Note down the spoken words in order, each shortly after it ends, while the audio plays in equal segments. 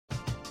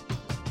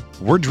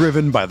We're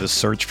driven by the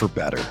search for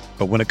better.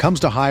 But when it comes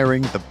to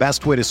hiring, the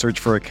best way to search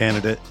for a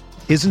candidate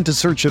isn't to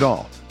search at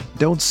all.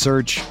 Don't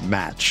search,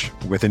 match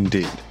with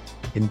Indeed.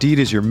 Indeed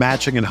is your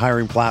matching and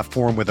hiring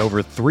platform with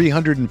over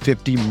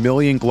 350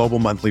 million global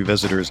monthly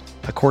visitors,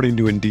 according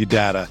to Indeed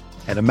data,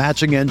 and a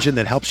matching engine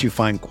that helps you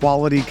find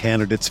quality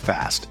candidates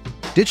fast.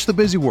 Ditch the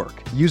busy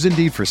work. Use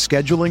Indeed for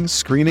scheduling,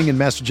 screening, and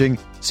messaging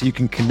so you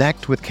can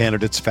connect with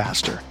candidates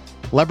faster.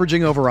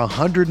 Leveraging over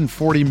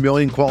 140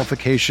 million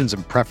qualifications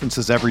and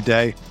preferences every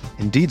day,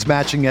 Indeed's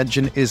matching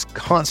engine is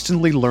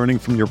constantly learning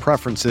from your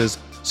preferences,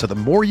 so the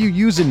more you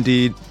use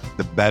Indeed,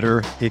 the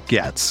better it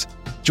gets.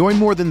 Join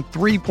more than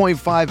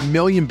 3.5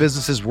 million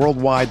businesses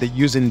worldwide that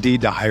use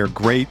Indeed to hire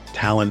great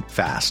talent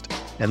fast.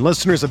 And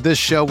listeners of this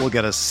show will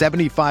get a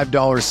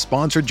 $75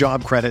 sponsored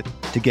job credit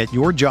to get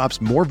your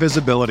jobs more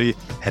visibility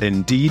at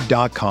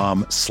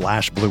Indeed.com/Blue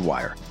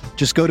Wire.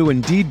 Just go to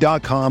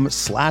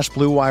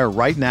Indeed.com/Blue Wire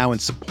right now and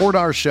support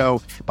our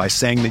show by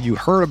saying that you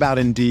heard about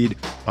Indeed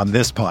on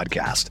this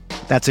podcast.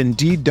 That's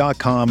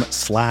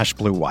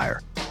Indeed.com/Blue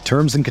Wire.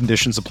 Terms and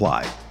conditions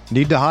apply.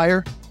 Need to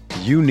hire?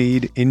 You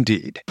need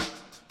Indeed.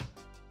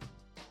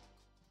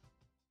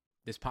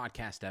 This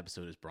podcast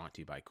episode is brought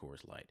to you by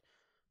Coors Light.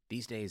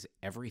 These days,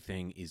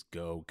 everything is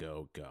go,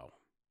 go, go.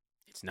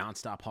 It's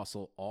nonstop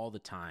hustle all the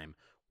time.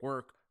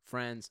 Work,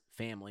 friends,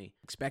 family,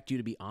 expect you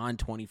to be on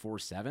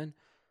 24/7.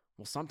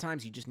 Well,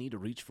 sometimes you just need to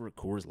reach for a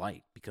Coors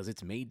Light because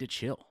it's made to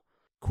chill.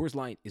 Coors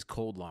Light is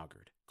cold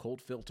lagered,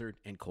 cold filtered,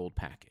 and cold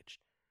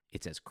packaged.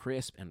 It's as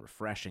crisp and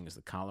refreshing as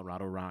the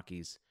Colorado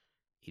Rockies.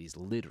 It is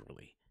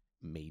literally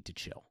made to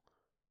chill.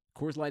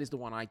 Coors Light is the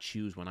one I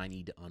choose when I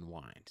need to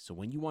unwind. So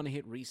when you want to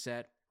hit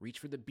reset, reach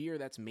for the beer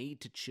that's made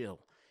to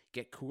chill.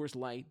 Get Coors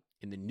Light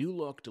in the new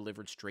look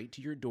delivered straight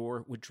to your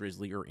door with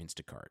Drizzly or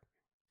Instacart.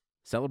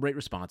 Celebrate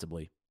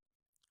responsibly.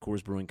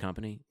 Coors Brewing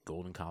Company,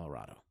 Golden,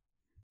 Colorado.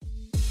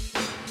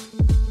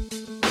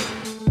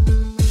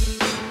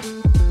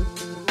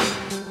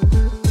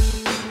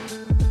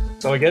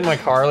 So I get in my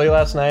car early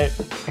last night,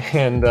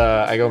 and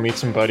I go meet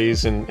some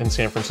buddies in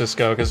San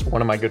Francisco because one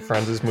of my good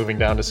friends is moving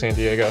down to San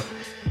Diego.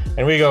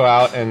 And we go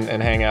out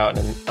and hang out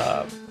and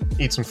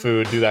eat some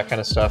food, do that kind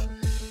of stuff.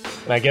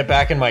 And I get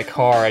back in my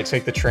car, I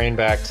take the train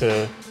back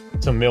to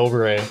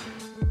Millbrae,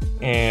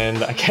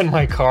 and I get in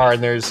my car,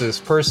 and there's this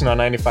person on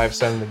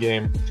 95.7 The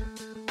Game.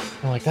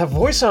 I'm like, that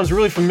voice sounds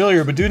really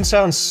familiar, but dude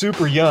sounds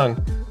super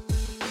young.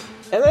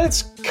 And then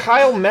it's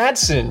Kyle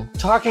Madsen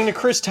talking to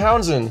Chris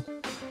Townsend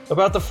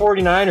about the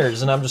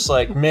 49ers, and I'm just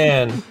like,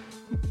 man,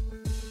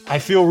 I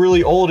feel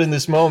really old in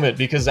this moment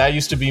because that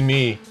used to be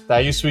me. That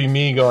used to be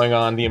me going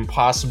on the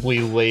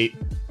impossibly late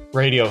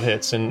radio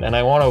hits, and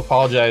I want to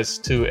apologize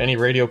to any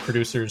radio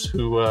producers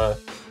who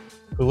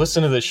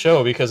listen to this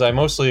show because I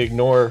mostly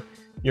ignore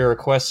your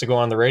requests to go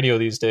on the radio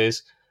these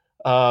days.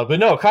 But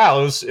no, Kyle,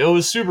 it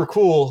was super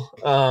cool.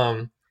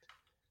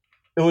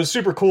 It was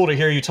super cool to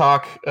hear you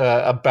talk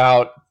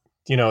about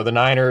the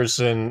Niners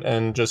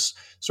and just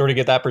sort of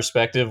get that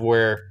perspective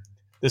where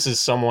this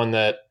is someone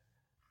that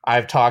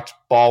I've talked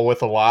ball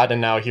with a lot, and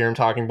now hear him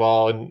talking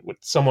ball and with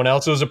someone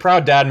else. It was a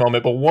proud dad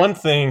moment. But one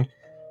thing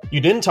you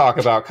didn't talk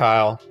about,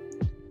 Kyle,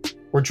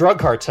 were drug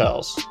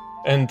cartels,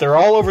 and they're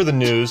all over the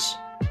news.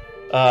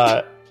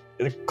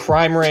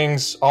 Crime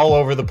rings all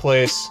over the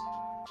place.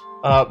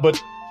 But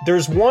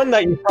there's one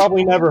that you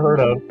probably never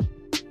heard of.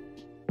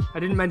 I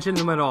didn't mention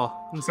them at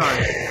all. I'm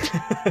sorry.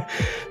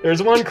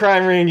 There's one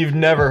crime ring you've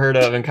never heard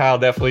of, and Kyle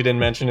definitely didn't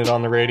mention it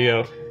on the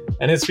radio.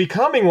 And it's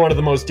becoming one of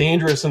the most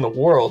dangerous in the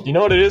world. You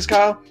know what it is,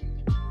 Kyle?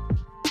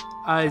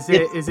 Is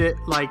it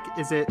like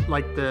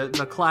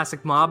the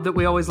classic mob that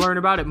we always learn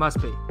about? It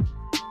must be.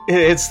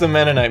 It's the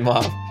Mennonite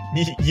mob.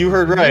 You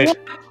heard right. What?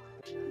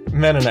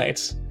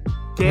 Mennonites.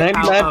 Get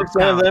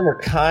 99% of them are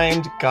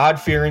kind,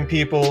 God-fearing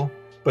people.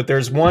 But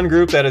there's one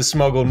group that has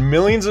smuggled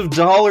millions of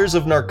dollars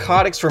of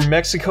narcotics from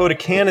Mexico to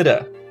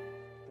Canada.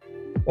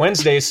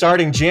 Wednesday,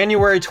 starting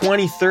January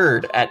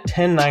 23rd at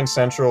 10/9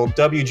 Central,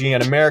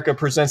 WGN America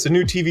presents a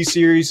new TV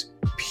series,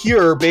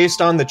 Pure,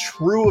 based on the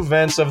true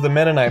events of the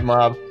Mennonite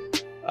mob.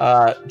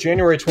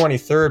 January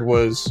 23rd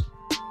was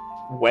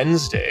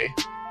Wednesday.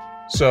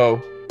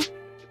 So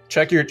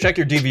check your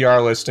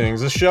DVR listings.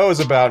 The show is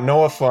about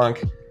Noah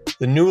Funk,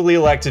 the newly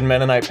elected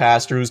Mennonite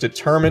pastor who's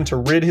determined to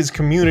rid his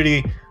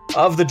community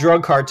of the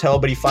drug cartel,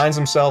 but he finds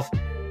himself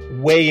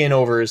way in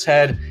over his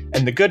head.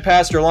 And the good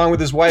pastor, along with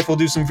his wife, will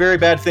do some very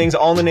bad things,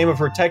 all in the name of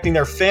protecting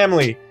their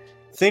family.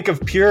 Think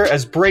of Pure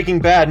as Breaking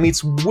Bad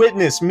meets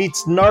Witness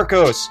meets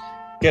Narcos.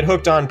 Get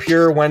hooked on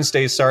Pure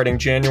Wednesday starting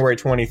January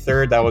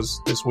 23rd. That was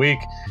this week.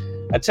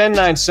 At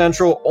 10/9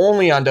 Central,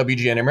 only on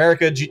WGN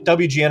America.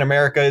 WGN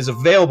America is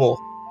available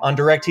on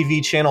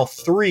DirecTV Channel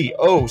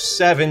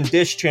 307,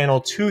 Dish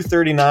Channel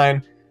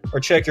 239, or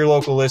check your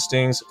local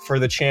listings for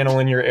the channel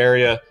in your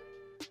area.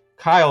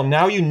 Kyle,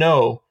 now you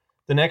know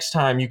the next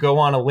time you go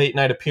on a late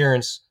night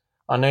appearance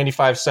on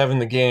 95.7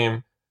 The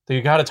Game that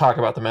you got to talk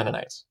about the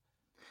Mennonites.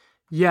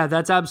 Yeah,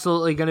 that's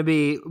absolutely going to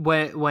be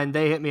when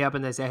they hit me up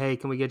and they say, hey,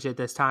 can we get you at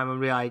this time? I'm going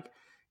to be like,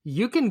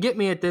 you can get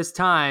me at this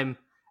time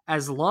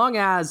as long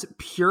as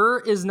Pure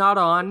is not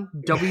on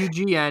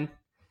WGN,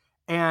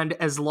 and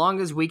as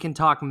long as we can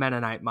talk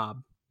Mennonite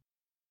Mob.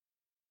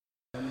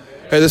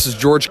 Hey, this is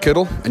George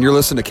Kittle, and you're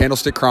listening to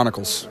Candlestick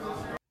Chronicles.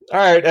 All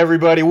right,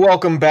 everybody,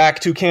 welcome back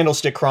to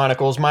Candlestick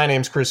Chronicles. My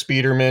name's Chris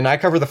Biederman. I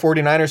cover the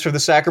 49ers for the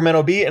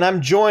Sacramento Bee, and I'm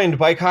joined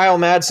by Kyle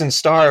Madsen,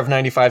 star of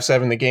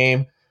 95.7 The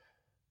Game,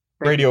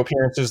 radio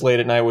appearances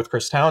late at night with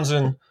Chris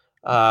Townsend,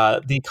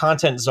 the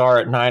content czar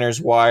at Niners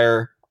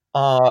Wire,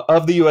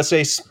 of the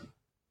USA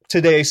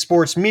Today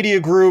Sports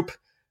Media Group.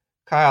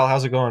 Kyle,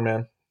 how's it going,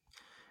 man?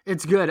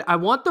 It's good. I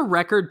want the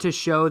record to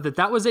show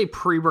that was a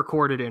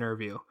pre-recorded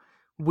interview.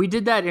 We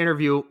did that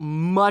interview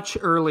much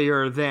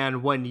earlier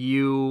than when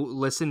you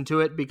listened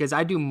to it, because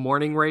I do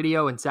morning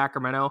radio in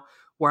Sacramento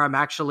where I'm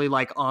actually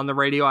like on the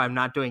radio. I'm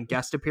not doing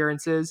guest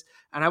appearances,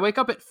 and I wake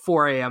up at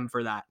 4 a.m.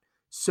 for that.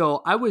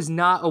 So I was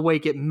not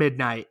awake at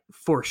midnight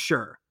for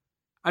sure.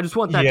 I just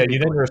want that to be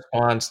clear.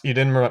 You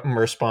didn't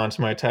respond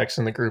to my text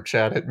in the group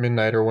chat at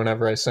midnight or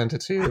whenever I sent it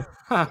to you.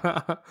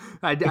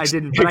 I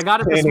didn't, but I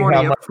got it this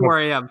morning at 4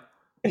 a.m.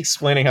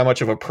 Explaining how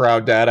much of a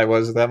proud dad I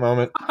was at that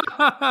moment.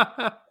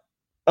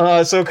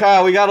 So,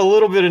 Kyle, we got a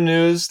little bit of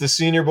news. The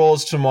Senior Bowl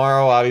is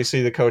tomorrow.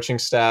 Obviously, the coaching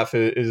staff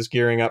is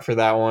gearing up for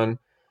that one.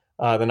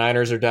 The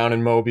Niners are down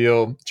in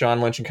Mobile.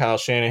 John Lynch and Kyle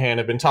Shanahan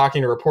have been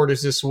talking to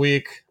reporters this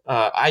week.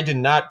 I did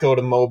not go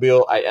to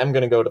Mobile. I am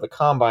going to go to the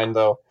Combine,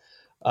 though.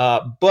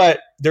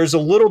 But there's a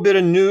little bit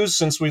of news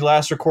since we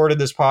last recorded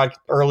this pod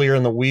earlier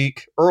in the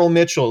week. Earl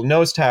Mitchell,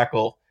 nose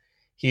tackle,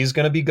 he's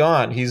going to be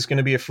gone. He's going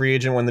to be a free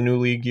agent when the new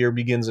league year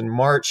begins in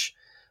March.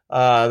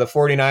 The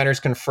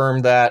 49ers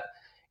confirmed that.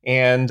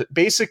 And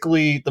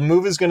basically, the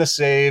move is going to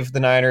save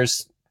the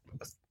Niners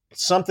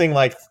something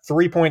like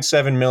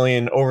 $3.7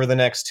 million over the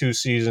next 2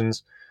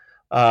 seasons.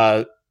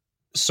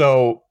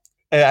 So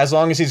as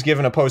long as he's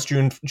given a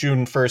post-June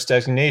 1st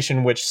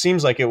designation, which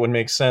seems like it would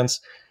make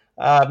sense.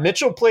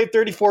 Mitchell played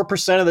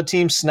 34% of the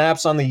team's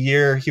snaps on the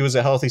year. He was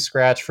a healthy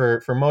scratch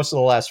for most of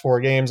the last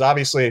 4 games.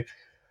 Obviously,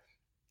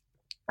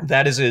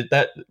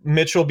 that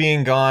Mitchell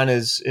being gone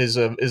is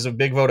a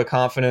big vote of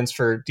confidence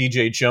for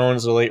DJ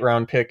Jones, a late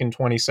round pick in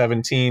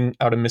 2017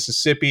 out of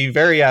Mississippi.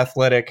 Very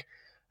athletic.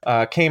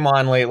 Came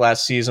on late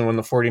last season when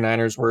the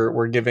 49ers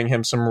were giving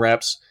him some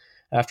reps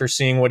after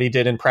seeing what he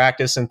did in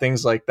practice and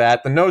things like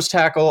that. The nose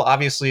tackle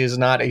obviously is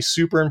not a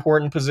super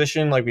important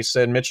position. Like we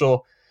said,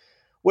 Mitchell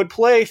would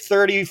play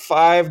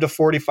 35 to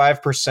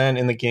 45%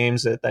 in the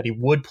games that he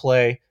would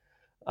play.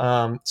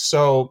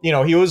 So,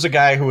 he was a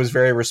guy who was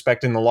very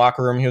respected in the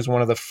locker room. He was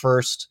one of the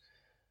first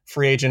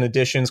free agent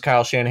additions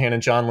Kyle Shanahan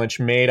and John Lynch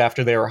made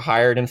after they were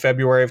hired in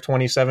February of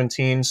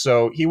 2017.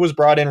 So he was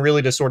brought in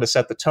really to sort of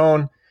set the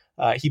tone.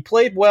 He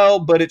played well,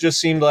 but it just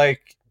seemed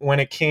like when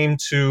it came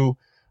to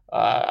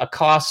a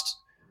cost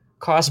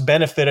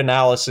benefit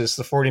analysis,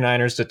 the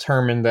 49ers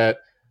determined that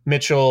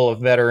Mitchell, a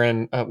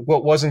veteran,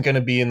 what wasn't going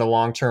to be in the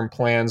long-term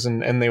plans,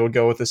 and they would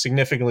go with a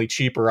significantly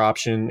cheaper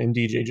option in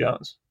DJ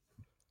Jones.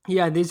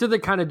 Yeah, these are the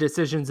kind of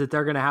decisions that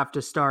they're going to have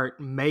to start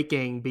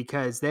making,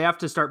 because they have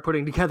to start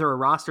putting together a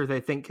roster they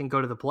think can go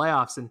to the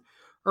playoffs. And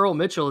Earl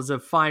Mitchell is a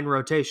fine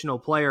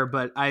rotational player,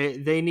 but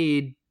they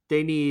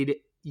need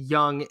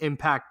young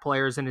impact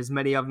players and as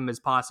many of them as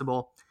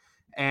possible.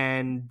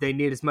 And they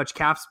need as much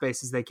cap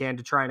space as they can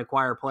to try and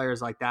acquire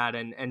players like that.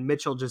 And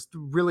Mitchell just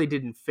really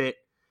didn't fit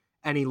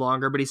any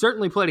longer, but he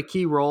certainly played a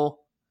key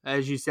role,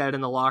 as you said,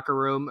 in the locker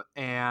room.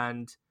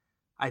 And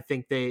I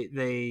think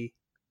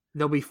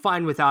they'll be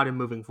fine without him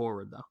moving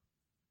forward, though.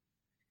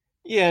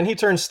 Yeah, and he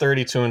turns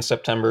 32 in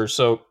September.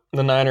 So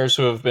the Niners,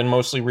 who have been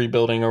mostly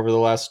rebuilding over the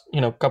last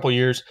couple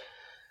years,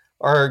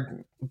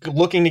 are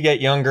looking to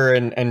get younger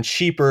and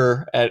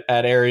cheaper at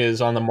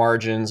areas on the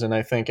margins. And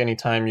I think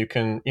anytime you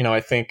can,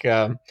 I think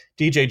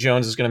DJ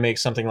Jones is going to make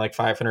something like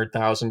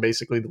 $500,000,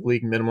 basically the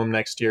league minimum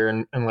next year.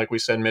 And like we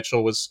said,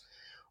 Mitchell was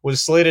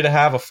slated to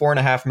have a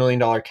 $4.5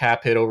 million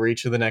cap hit over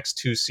each of the next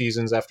 2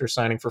 seasons after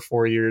signing for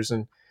 4 years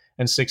and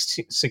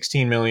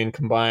 16 million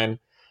combined.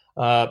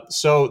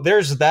 So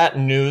there's that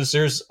news.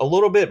 There's a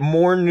little bit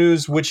more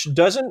news, which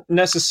doesn't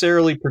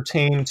necessarily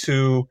pertain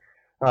to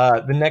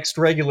the next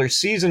regular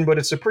season, but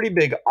it's a pretty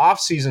big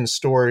offseason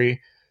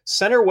story.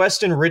 Center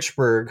Weston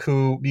Richburg,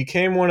 who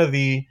became one of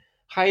the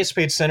highest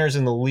paid centers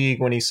in the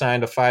league when he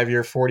signed a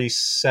 5-year,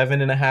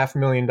 $47.5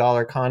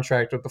 million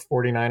contract with the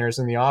 49ers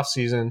in the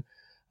offseason.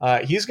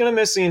 He's going to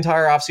miss the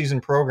entire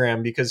offseason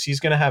program because he's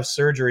going to have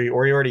surgery,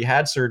 or he already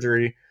had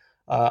surgery,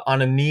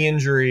 on a knee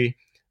injury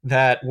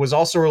that was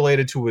also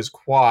related to his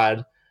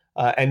quad.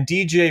 And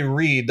DJ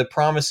Reed, the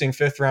promising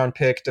 5th-round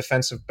pick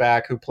defensive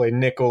back who played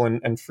nickel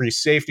and free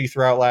safety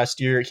throughout last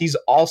year, he's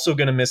also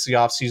going to miss the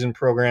offseason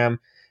program.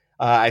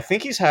 I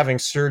think he's having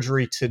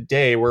surgery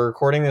today. We're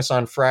recording this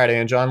on Friday,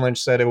 and John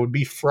Lynch said it would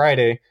be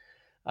Friday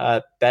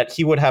that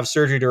he would have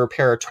surgery to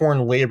repair a torn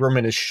labrum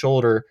in his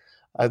shoulder.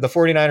 The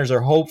 49ers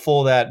are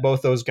hopeful that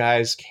both those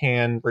guys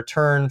can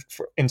return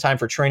in time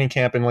for training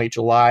camp in late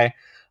July.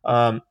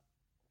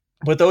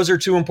 But those are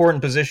 2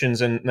 important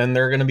positions, and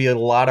there are going to be a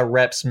lot of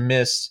reps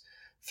missed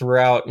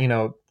throughout,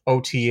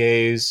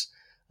 OTAs,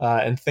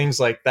 and things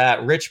like that.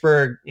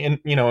 Richburg,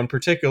 in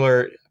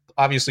particular,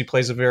 obviously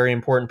plays a very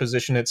important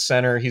position at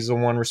center. He's the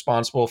one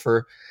responsible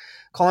for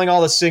calling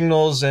all the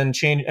signals and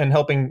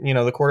helping,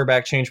 the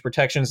quarterback change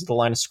protections at the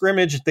line of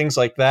scrimmage and things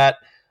like that.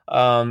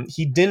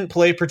 He didn't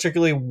play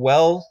particularly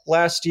well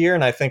last year,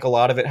 and I think a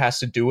lot of it has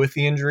to do with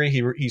the injury.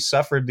 He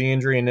suffered the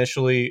injury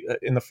initially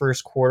in the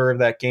first quarter of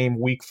that game,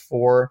 week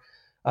 4,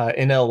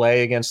 in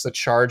LA against the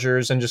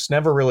Chargers, and just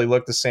never really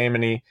looked the same.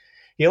 And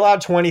he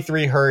allowed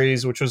 23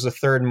 hurries, which was the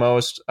third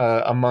most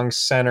among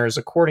centers,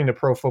 according to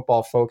Pro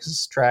Football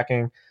Focus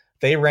tracking.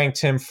 They ranked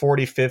him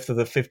 45th of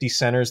the 50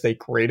 centers they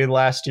graded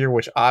last year,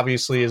 which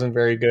obviously isn't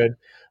very good.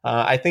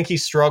 I think he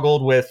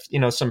struggled with,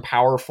 some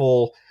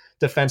powerful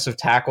defensive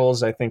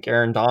tackles. I think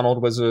Aaron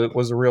Donald was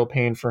a real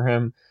pain for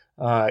him.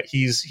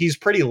 He's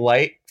pretty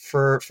light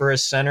for a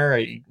center.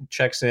 He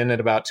checks in at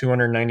about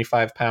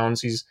 295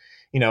 pounds. He's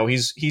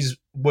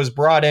was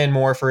brought in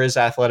more for his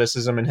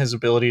athleticism and his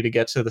ability to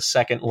get to the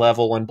second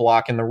level and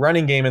block in the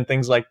running game and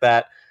things like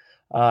that.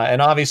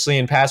 And obviously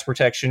in pass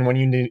protection, when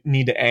you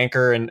need to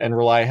anchor and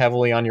rely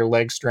heavily on your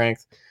leg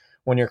strength,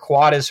 when your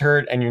quad is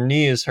hurt and your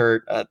knee is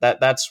hurt,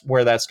 that's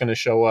where that's going to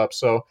show up.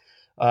 So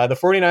the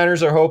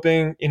 49ers are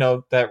hoping,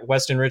 that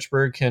Weston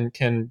Richburg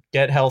can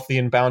get healthy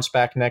and bounce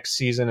back next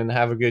season and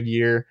have a good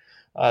year.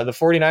 The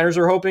 49ers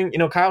are hoping,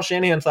 Kyle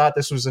Shanahan thought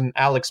this was an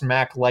Alex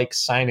Mack-like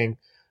signing.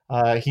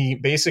 He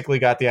basically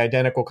got the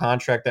identical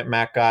contract that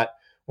Mack got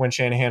when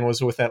Shanahan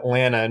was with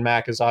Atlanta, and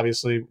Mack is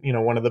obviously,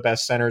 one of the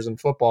best centers in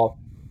football.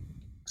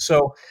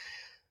 So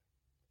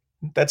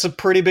that's a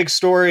pretty big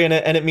story, and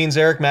it means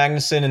Eric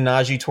Magnuson and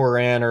Najee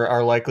Toran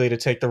are likely to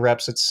take the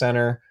reps at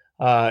center.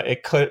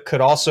 It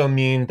could also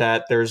mean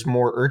that there's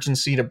more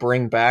urgency to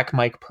bring back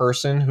Mike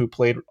Person, who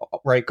played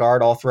right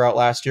guard all throughout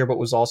last year, but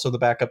was also the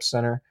backup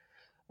center.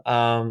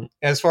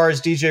 As far as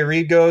DJ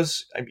Reed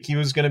goes, he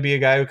was going to be a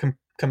guy who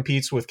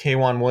competes with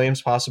K'Wan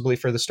Williams, possibly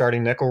for the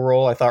starting nickel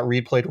role. I thought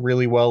Reed played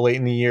really well late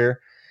in the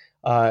year.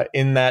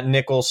 In that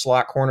nickel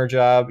slot corner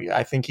job,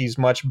 I think he's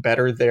much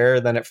better there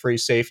than at free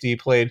safety.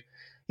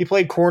 He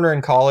played corner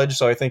in college,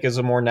 so I think is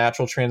a more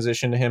natural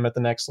transition to him at the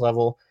next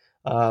level.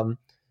 And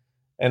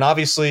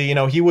obviously,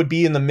 he would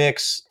be in the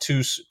mix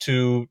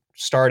to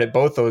start at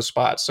both those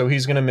spots. So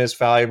he's going to miss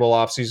valuable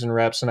offseason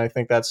reps, and I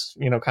think that's,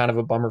 kind of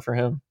a bummer for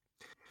him.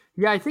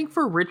 Yeah, I think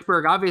for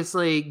Richburg,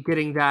 obviously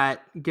getting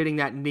that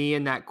knee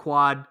and that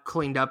quad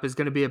cleaned up is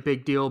going to be a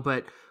big deal,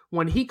 but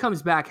when he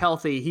comes back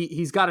healthy,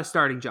 he's got a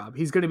starting job.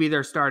 He's going to be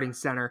their starting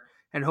center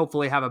and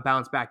hopefully have a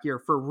bounce back year.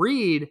 For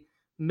Reed,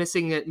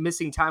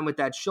 missing time with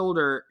that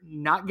shoulder,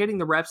 not getting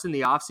the reps in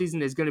the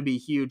offseason is going to be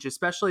huge,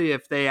 especially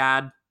if they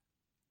add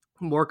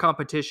more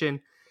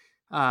competition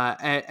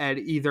at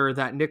either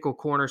that nickel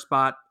corner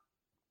spot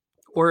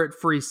or at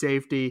free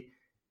safety.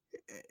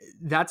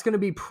 That's going to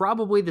be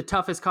probably the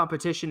toughest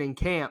competition in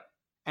camp.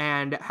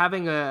 And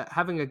having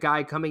a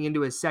guy coming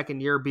into his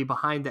second year be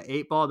behind the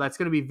 8 ball, that's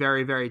going to be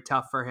very, very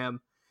tough for him.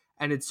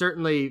 And it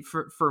certainly,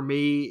 for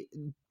me,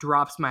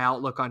 drops my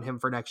outlook on him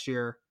for next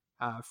year,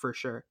 for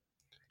sure.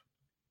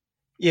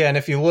 Yeah, and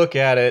if you look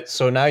at it,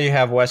 so now you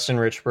have Weston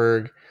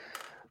Richburg,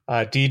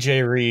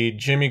 DJ Reed,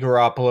 Jimmy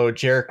Garoppolo,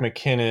 Jerick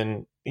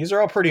McKinnon. These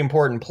are all pretty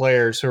important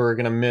players who are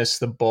going to miss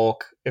the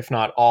bulk, if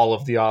not all,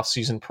 of the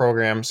offseason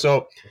program.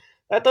 So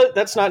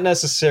that's not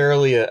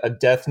necessarily a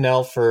death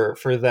knell for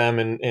them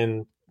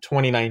in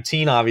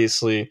 2019,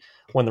 obviously,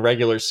 when the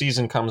regular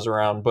season comes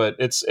around. But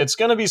it's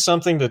going to be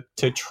something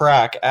to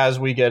track as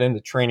we get into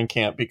training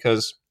camp,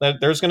 because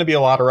there's going to be a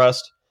lot of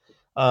rust.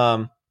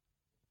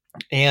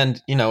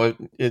 And,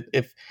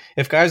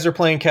 if guys are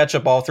playing catch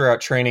up all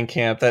throughout training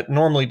camp, that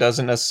normally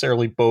doesn't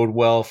necessarily bode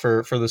well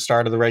for the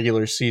start of the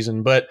regular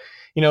season. But,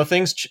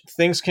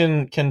 things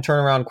can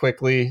turn around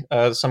quickly.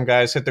 Some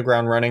guys hit the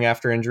ground running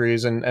after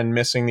injuries, and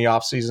missing the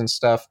offseason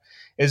stuff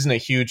isn't a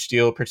huge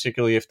deal,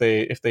 particularly if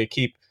they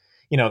keep,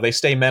 they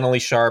stay mentally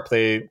sharp,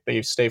 they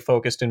stay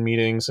focused in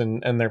meetings,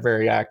 and they're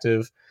very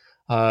active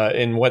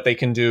in what they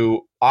can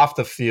do off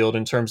the field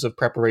in terms of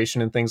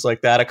preparation and things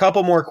like that. A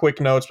couple more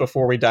quick notes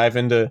before we dive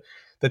into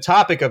the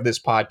topic of this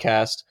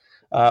podcast.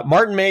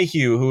 Martin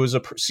Mayhew, who was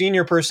a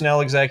senior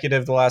personnel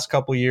executive the last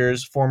couple of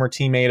years, former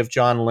teammate of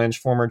John Lynch,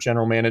 former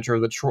general manager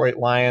of the Detroit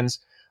Lions,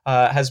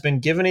 has been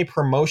given a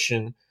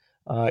promotion.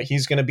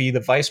 He's going to be the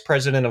vice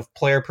president of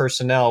player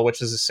personnel,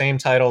 which is the same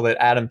title that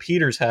Adam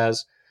Peters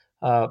has,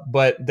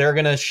 but they're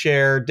going to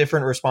share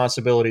different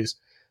responsibilities.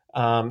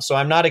 So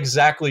I'm not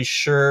exactly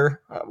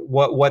sure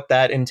what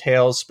that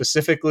entails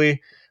specifically.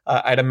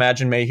 I'd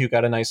imagine Mayhew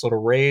got a nice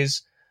little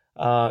raise.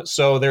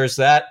 So there's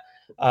that.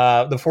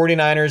 The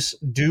 49ers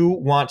do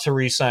want to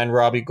re-sign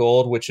Robbie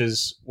Gould, which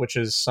is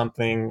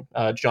something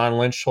John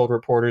Lynch told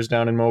reporters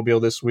down in Mobile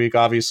this week.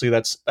 Obviously,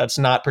 that's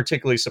not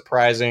particularly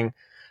surprising.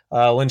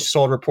 Lynch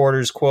told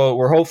reporters, quote,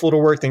 "We're hopeful to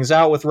work things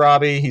out with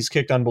Robbie. He's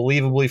kicked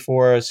unbelievably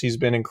for us. He's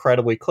been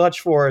incredibly clutch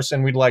for us,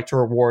 and we'd like to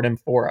reward him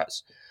for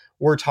us.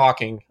 We're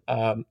talking."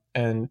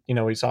 And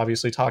he's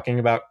obviously talking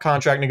about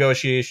contract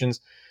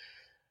negotiations.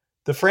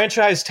 The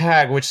franchise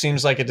tag, which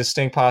seems like a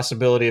distinct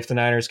possibility if the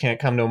Niners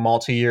can't come to a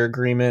multi-year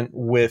agreement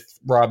with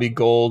Robbie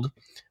Gould,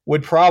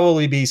 would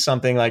probably be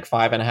something like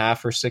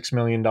 $5.5 or $6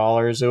 million.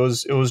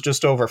 It was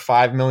just over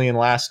 $5 million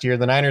last year.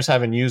 The Niners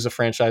haven't used a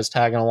franchise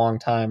tag in a long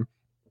time.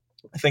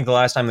 I think the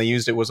last time they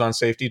used it was on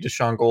safety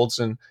Deshaun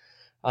Goldson.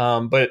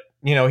 But,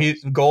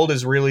 Gold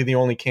is really the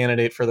only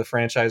candidate for the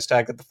franchise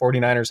tag that the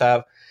 49ers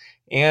have.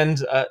 And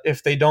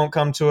if they don't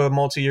come to a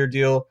multi-year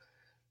deal,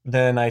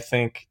 then I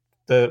think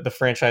the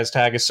franchise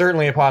tag is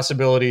certainly a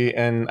possibility.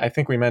 And I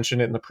think we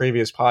mentioned it in the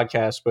previous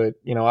podcast, but,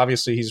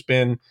 obviously he's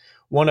been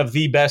one of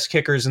the best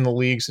kickers in the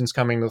league since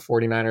coming to the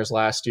 49ers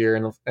last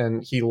year.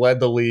 And he led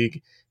the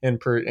league in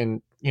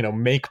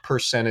make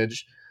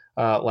percentage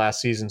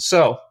last season.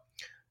 So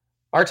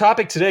our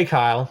topic today,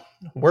 Kyle,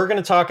 we're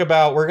going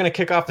to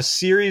kick off a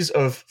series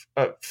of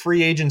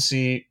free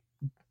agency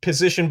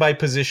position by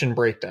position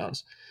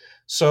breakdowns.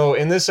 So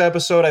in this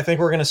episode, I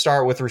think we're going to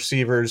start with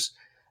receivers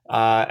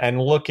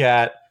and look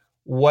at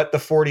what the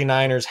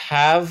 49ers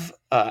have,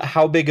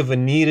 how big of a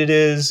need it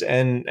is.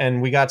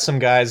 And we got some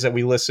guys that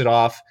we listed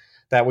off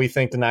that we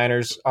think the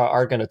Niners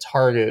are going to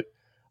target.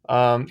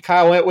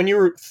 Kyle, when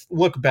you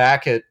look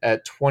back at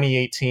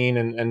 2018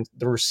 and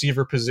the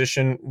receiver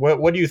position,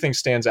 what do you think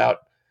stands out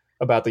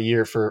about the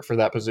year for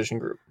that position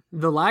group?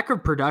 The lack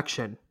of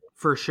production,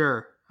 for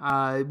sure.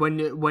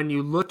 When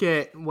you look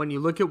at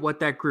what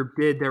that group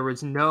did, there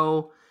was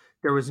no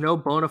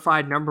bona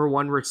fide number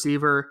one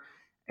receiver,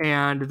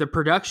 and the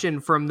production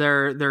from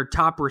their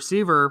top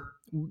receiver,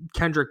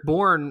 Kendrick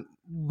Bourne,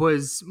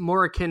 was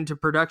more akin to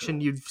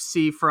production you'd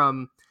see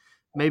from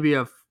maybe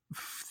a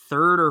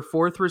third or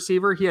fourth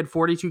receiver. He had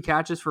 42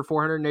 catches for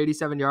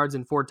 487 yards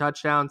and 4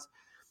 touchdowns.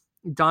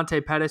 Dante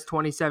Pettis,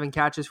 27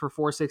 catches for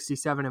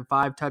 467 and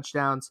 5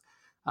 touchdowns.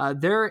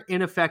 Their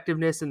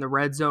ineffectiveness in the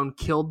red zone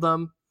killed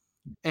them,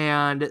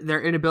 and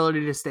their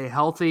inability to stay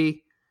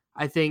healthy,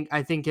 I think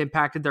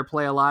impacted their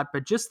play a lot.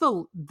 But just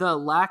the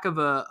lack of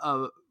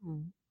a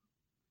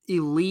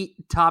elite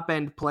top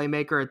end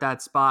playmaker at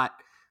that spot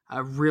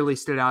really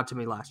stood out to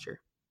me last year.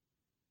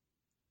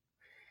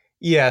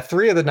 Yeah,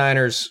 3 of the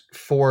Niners'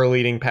 4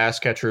 leading pass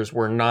catchers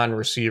were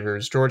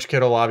non-receivers. George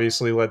Kittle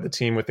obviously led the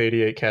team with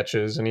 88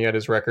 catches, and he had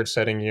his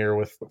record-setting year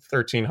with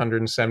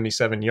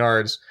 1,377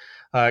 yards.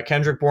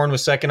 Kendrick Bourne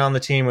was second on the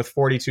team with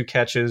 42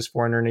 catches,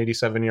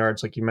 487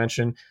 yards, like you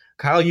mentioned.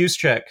 Kyle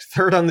Juszczyk,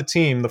 third on the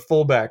team, the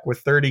fullback, with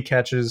 30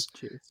 catches.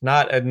 Jeez.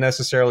 Not a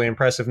necessarily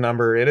impressive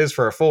number. It is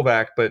for a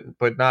fullback, but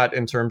not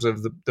in terms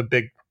of the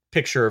big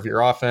picture of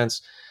your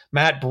offense.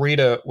 Matt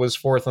Breida was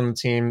fourth on the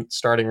team,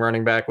 starting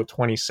running back with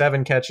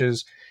 27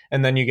 catches.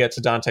 And then you get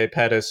to Dante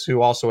Pettis,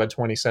 who also had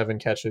 27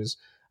 catches.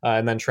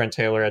 And then Trent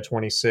Taylor had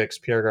 26,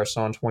 Pierre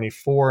Garçon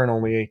 24 in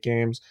only 8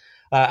 games.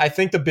 I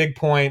think the big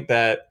point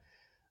that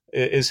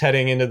is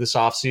heading into this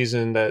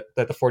offseason that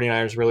the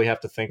 49ers really have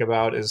to think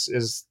about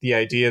is the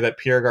idea that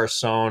Pierre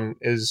Garçon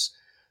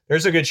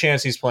there's a good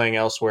chance he's playing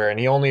elsewhere. And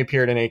he only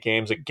appeared in 8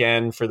 games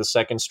again for the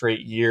second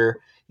straight year.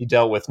 He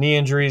dealt with knee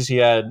injuries. He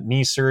had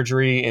knee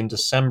surgery in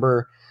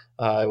December.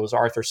 It was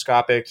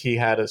arthroscopic. He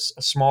had a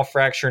small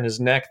fracture in his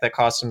neck that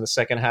cost him the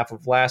second half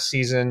of last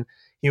season.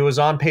 He was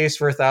on pace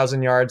for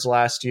 1,000 yards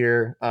last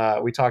year.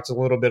 We talked a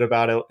little bit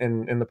about it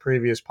in the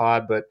previous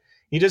pod, but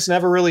he just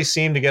never really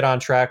seemed to get on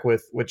track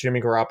with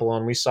Jimmy Garoppolo,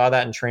 and we saw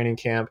that in training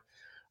camp.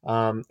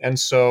 And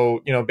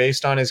so,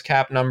 based on his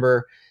cap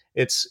number,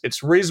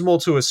 it's reasonable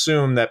to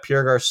assume that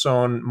Pierre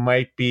Garçon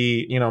might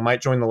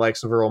join the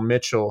likes of Earl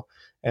Mitchell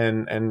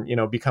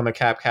and become a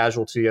cap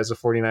casualty as the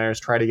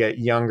 49ers try to get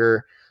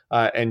younger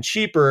and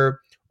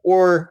cheaper,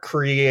 or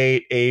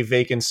create a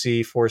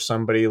vacancy for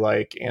somebody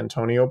like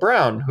Antonio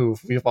Brown, who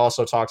we've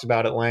also talked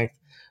about at length.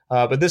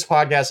 But this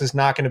podcast is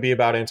not going to be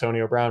about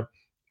Antonio Brown.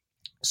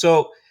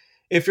 So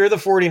if you're the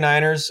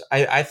 49ers,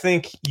 I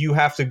think you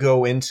have to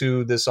go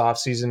into this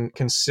offseason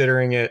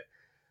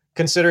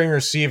considering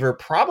receiver,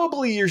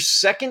 probably your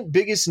second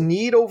biggest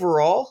need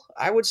overall,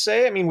 I would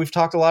say. I mean, we've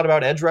talked a lot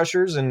about edge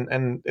rushers,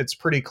 and it's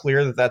pretty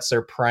clear that that's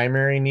their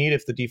primary need.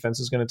 If the defense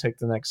is going to take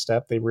the next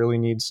step, they really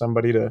need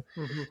somebody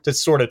to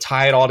sort of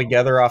tie it all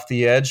together off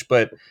the edge.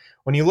 But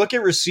when you look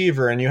at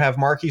receiver and you have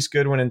Marquise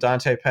Goodwin and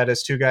Dante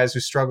Pettis, 2 guys who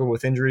struggled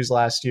with injuries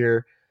last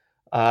year,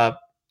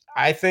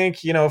 I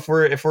think, if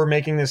we're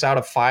making this out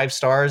of 5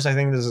 stars, I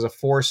think this is a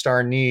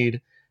 4-star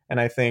need. And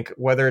I think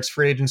whether it's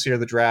free agency or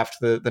the draft,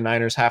 the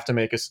Niners have to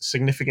make a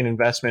significant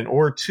investment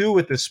or 2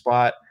 at this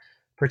spot,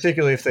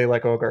 particularly if they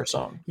let go of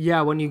Garçon.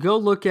 Yeah, when you go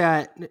look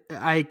at,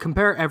 I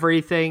compare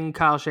everything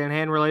Kyle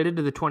Shanahan related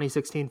to the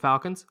 2016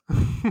 Falcons.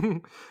 That's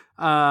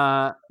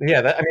like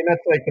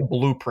the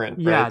blueprint,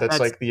 right? Yeah, that's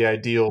like the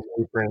ideal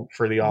blueprint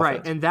for the offense.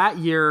 Right, and that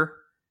year,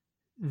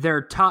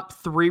 their top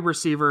 3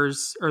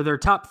 receivers, or their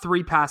top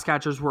 3 pass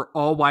catchers, were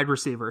all wide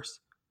receivers.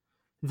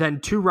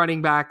 Then 2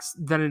 running backs,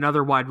 then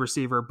another wide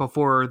receiver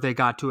before they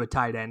got to a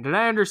tight end. And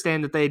I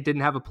understand that they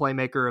didn't have a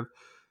playmaker of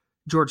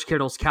George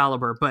Kittle's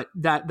caliber, but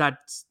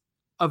that's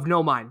of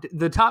no mind.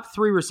 The top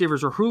 3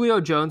 receivers were Julio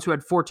Jones, who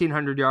had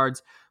 1,400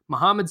 yards,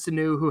 Mohamed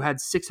Sanu, who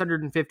had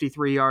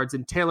 653 yards,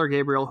 and Taylor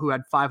Gabriel, who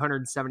had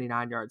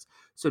 579 yards.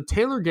 So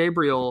Taylor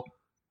Gabriel,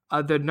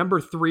 the number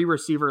 3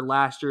 receiver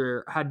last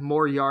year, had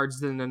more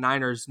yards than the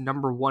Niners'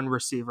 number 1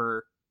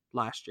 receiver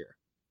last year.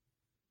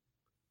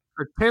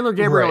 Or Taylor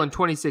Gabriel Right. in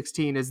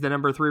 2016 is the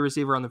number 3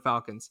 receiver on the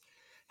Falcons,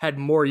 had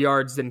more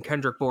yards than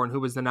Kendrick Bourne, who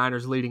was the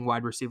Niners' leading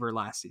wide receiver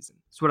last season.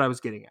 That's what I was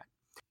getting at.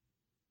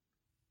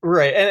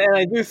 Right, and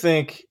I do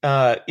think,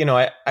 Pierre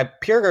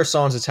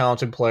Garçon's a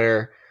talented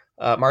player.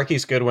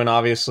 Marquise Goodwin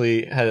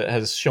obviously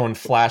has shown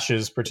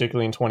flashes,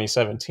 particularly in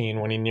 2017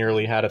 when he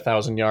nearly had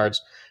 1,000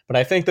 yards. But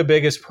I think the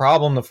biggest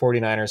problem the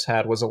 49ers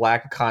had was a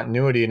lack of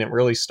continuity, and it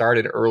really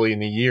started early in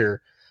the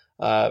year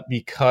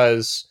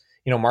because,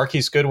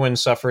 Marquise Goodwin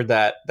suffered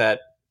that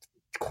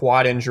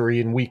quad injury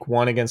in week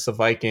 1 against the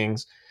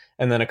Vikings.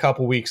 And then a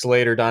couple weeks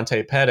later,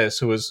 Dante Pettis,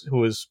 who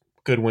was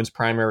Goodwin's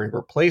primary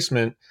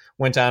replacement,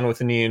 went down with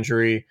a knee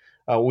injury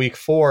week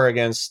 4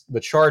 against the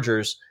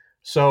Chargers.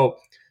 So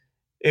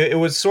it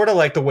was sort of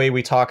like the way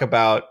we talk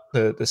about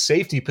the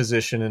safety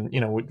position.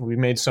 And, we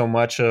made so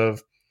much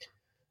of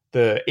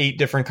the 8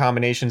 different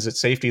combinations at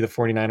safety the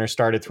 49ers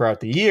started throughout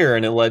the year,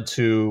 and it led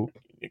to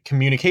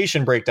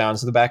communication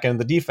breakdowns at the back end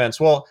of the defense.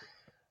 Well,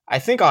 I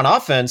think on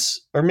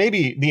offense, or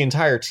maybe the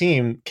entire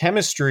team,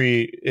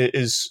 chemistry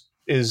is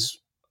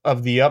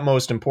of the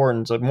utmost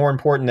importance, more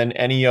important than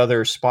any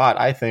other spot,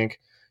 I think,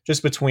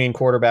 just between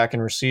quarterback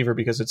and receiver,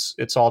 because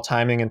it's all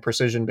timing and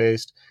precision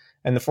based.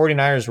 And the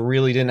 49ers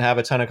really didn't have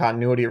a ton of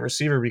continuity at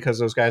receiver because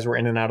those guys were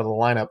in and out of the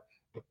lineup.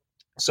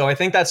 So I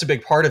think that's a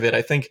big part of it.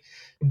 I think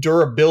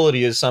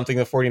durability is something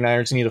the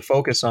 49ers need to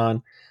focus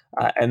on.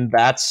 And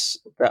that's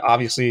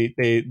obviously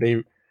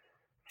they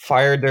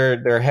fired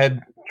their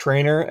head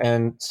trainer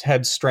and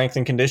head strength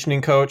and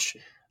conditioning coach.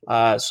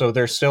 So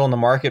they're still in the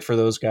market for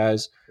those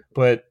guys.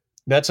 But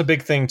that's a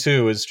big thing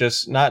too, is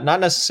just not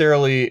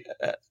necessarily,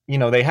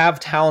 they have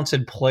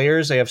talented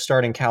players. They have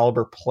starting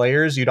caliber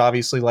players. You'd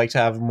obviously like to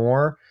have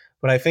more,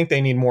 but I think they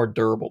need more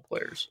durable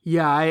players.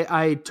 Yeah,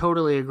 I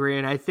totally agree.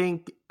 And I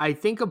think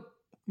a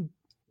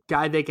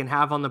guy they can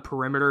have on the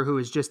perimeter who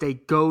is just a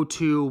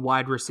go-to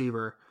wide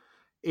receiver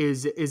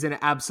is an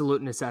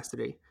absolute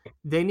necessity.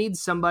 They need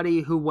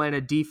somebody who, when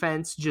a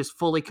defense just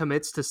fully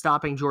commits to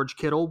stopping George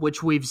Kittle,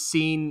 which we've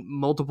seen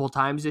multiple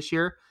times this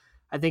year.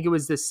 I think it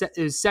was the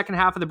second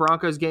half of the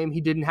Broncos game,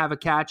 he didn't have a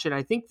catch. And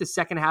I think the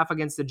second half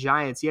against the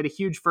Giants, he had a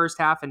huge first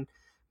half and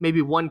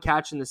maybe one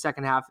catch in the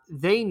second half.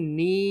 They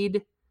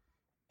need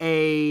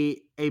a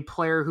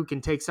player who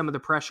can take some of the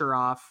pressure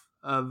off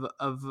of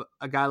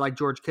a guy like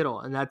George Kittle.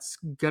 And that's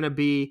going to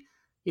be,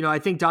 I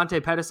think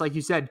Dante Pettis, like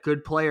you said,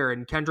 good player.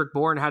 And Kendrick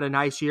Bourne had a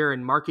nice year,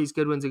 and Marquise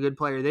Goodwin's a good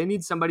player. They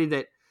need somebody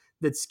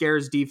that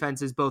scares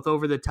defenses both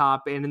over the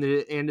top and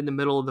in the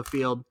middle of the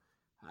field.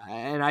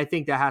 And I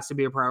think that has to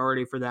be a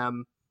priority for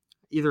them,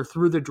 either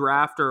through the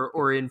draft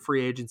or in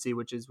free agency,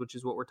 which is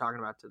what we're talking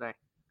about today.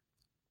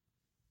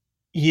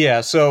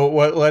 Yeah. So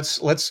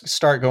let's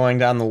start going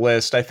down the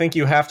list. I think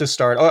you have to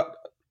start.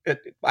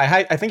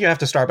 I think you have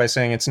to start by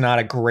saying it's not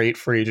a great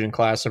free agent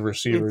class of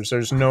receivers.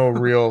 There's no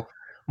real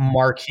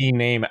marquee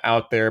name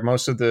out there.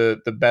 Most of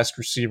the best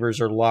receivers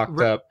are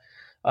locked up.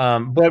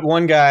 But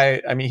one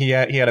guy, I mean, he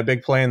had a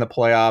big play in the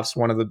playoffs,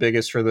 one of the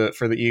biggest for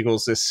the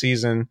Eagles this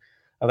season.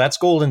 That's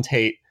Golden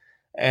Tate.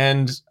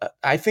 And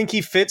I think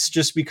he fits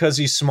just because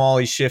he's small,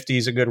 he's shifty,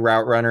 he's a good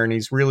route runner, and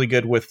he's really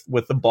good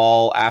with the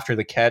ball after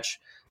the catch.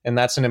 And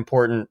that's an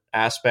important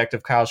aspect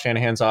of Kyle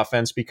Shanahan's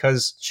offense,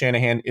 because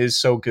Shanahan is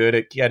so good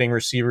at getting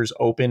receivers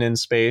open in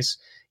space.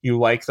 You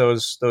like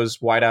those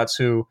wideouts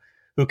who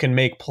can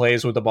make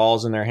plays with the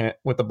balls in their hand,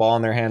 with the ball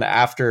in their hand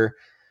after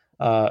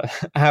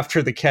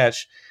the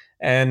catch.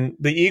 And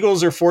the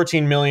Eagles are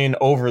 $14 million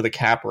over the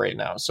cap right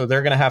now, so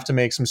they're going to have to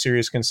make some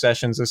serious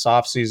concessions this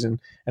offseason.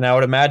 And I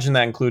would imagine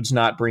that includes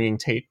not bringing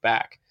Tate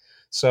back.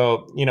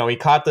 So, he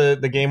caught the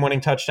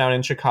game-winning touchdown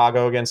in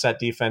Chicago against that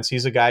defense.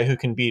 He's a guy who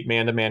can beat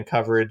man-to-man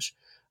coverage.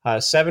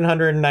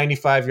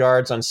 795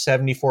 yards on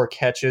 74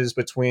 catches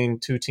between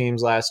two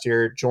teams last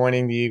year,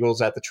 joining the Eagles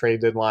at the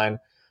trade deadline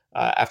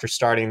after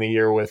starting the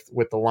year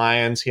with the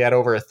Lions. He had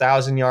over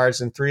 1,000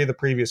 yards in 3 of the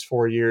previous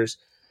 4 years.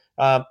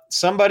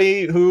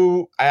 Somebody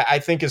who I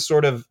think is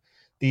sort of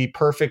the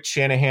perfect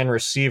Shanahan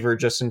receiver,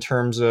 just in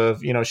terms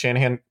of,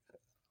 Shanahan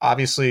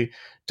obviously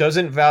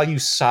doesn't value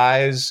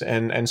size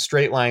and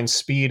straight line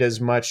speed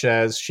as much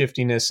as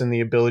shiftiness and the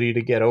ability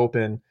to get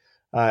open.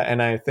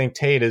 And I think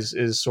Tate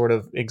is sort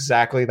of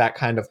exactly that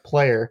kind of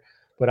player,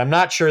 but I'm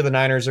not sure the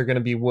Niners are going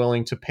to be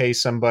willing to pay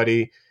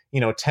somebody,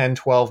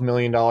 $10-12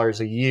 million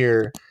a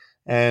year.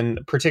 And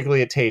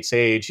particularly at Tate's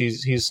age,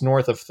 he's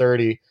north of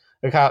 30.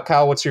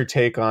 Kyle, what's your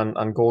take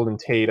on Golden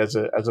Tate as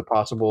a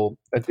possible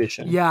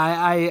addition? Yeah,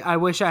 I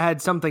wish I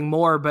had something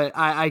more, but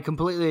I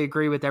completely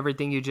agree with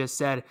everything you just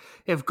said.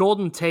 If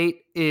Golden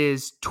Tate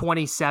is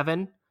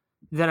 27,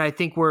 then I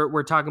think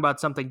we're talking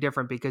about something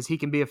different, because he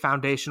can be a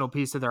foundational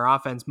piece of their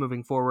offense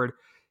moving forward.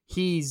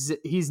 He's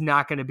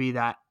not going to be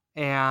that.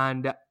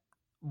 And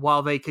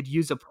while they could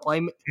use a play,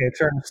 it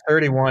turns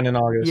 31 in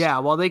August. Yeah,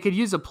 while they could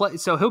use a play,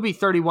 so he'll be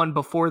 31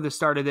 before the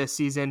start of this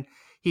season.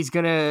 He's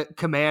going to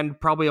command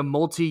probably a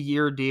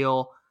multi-year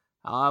deal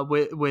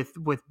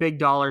with big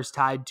dollars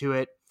tied to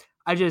it.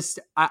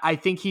 I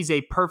think he's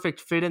a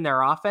perfect fit in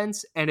their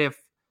offense. And if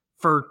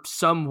for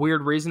some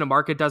weird reason a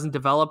market doesn't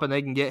develop and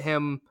they can get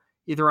him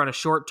either on a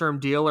short-term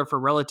deal or for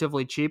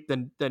relatively cheap,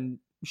 then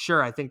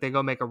sure, I think they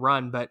go make a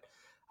run. But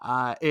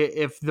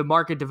if the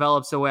market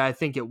develops the way I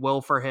think it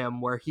will for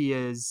him, where he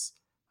is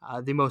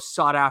the most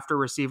sought-after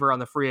receiver on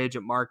the free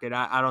agent market,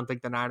 I don't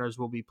think the Niners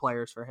will be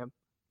players for him.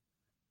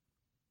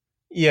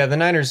 Yeah, the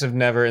Niners have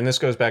never, and this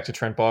goes back to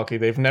Trent Baalke,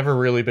 they've never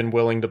really been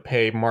willing to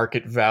pay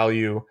market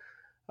value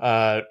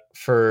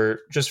for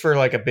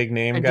like a big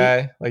name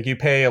guy. Like you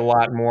pay a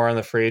lot more on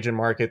the free agent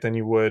market than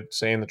you would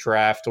say in the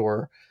draft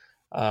or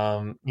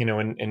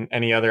in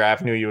any other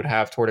avenue you would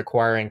have toward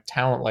acquiring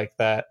talent like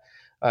that.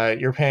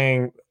 You're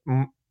paying,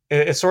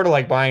 it's sort of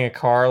like buying a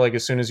car. Like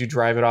as soon as you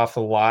drive it off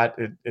the lot,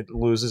 it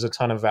loses a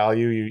ton of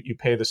value. You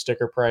pay the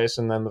sticker price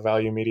and then the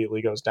value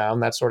immediately goes down.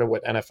 That's sort of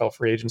what NFL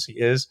free agency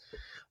is.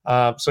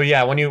 So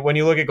yeah, when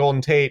you look at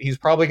Golden Tate, he's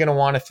probably going to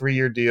want a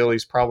 3-year deal.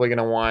 He's probably going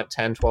to want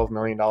 $10-12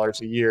 million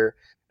a year.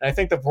 And I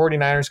think the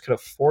 49ers could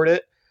afford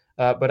it.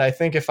 But I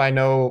think if I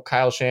know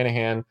Kyle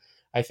Shanahan,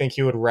 I think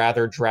he would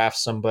rather draft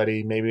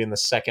somebody maybe in the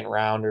second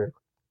round or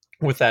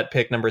with that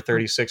pick number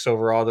 36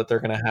 overall that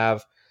they're going to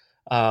have.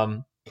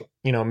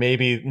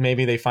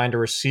 Maybe they find a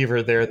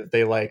receiver there that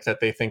they like, that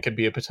they think could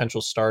be a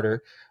potential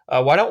starter.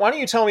 Why don't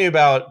you tell me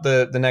about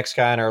the next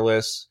guy on our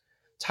list?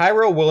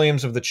 Tyrell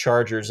Williams of the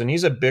Chargers, and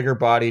he's a bigger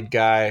bodied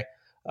guy,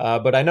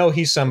 but I know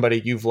he's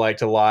somebody you've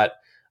liked a lot.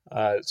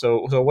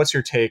 So what's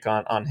your take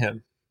on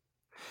him?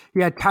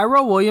 Yeah,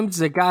 Tyrell Williams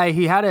is a guy.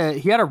 He had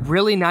a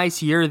really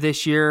nice year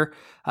this year.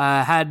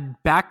 Had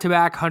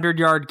back-to-back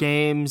 100-yard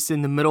games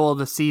in the middle of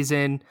the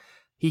season.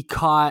 He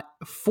caught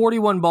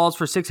 41 balls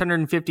for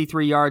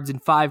 653 yards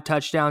and 5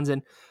 touchdowns.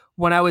 And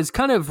when I was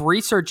kind of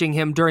researching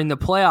him during the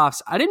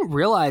playoffs, I didn't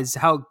realize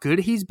how good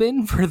he's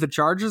been for the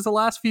Chargers the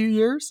last few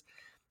years.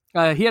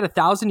 He had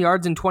 1,000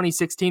 yards in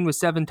 2016 with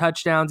 7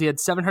 touchdowns. He had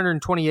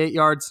 728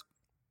 yards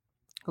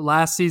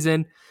last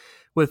season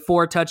with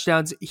 4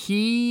 touchdowns.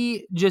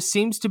 He just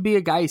seems to be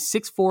a guy,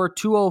 6'4",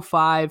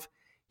 205.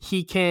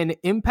 He can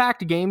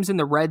impact games in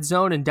the red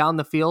zone and down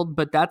the field,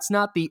 but that's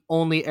not the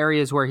only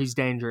areas where he's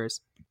dangerous.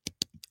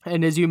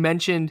 And as you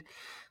mentioned,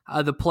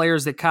 the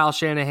players that Kyle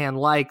Shanahan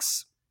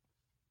likes,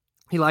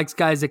 he likes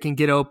guys that can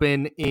get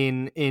open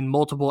in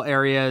multiple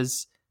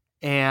areas,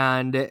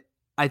 and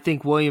I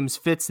think Williams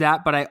fits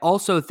that, but I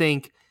also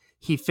think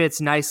he fits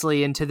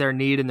nicely into their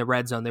need in the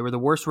red zone. They were the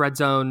worst red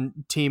zone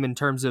team in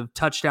terms of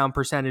touchdown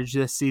percentage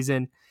this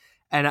season,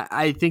 and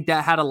I think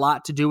that had a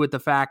lot to do with the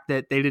fact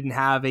that they didn't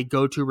have a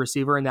go-to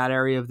receiver in that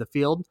area of the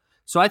field.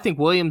 So I think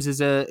Williams is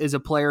a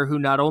player who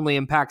not only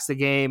impacts the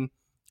game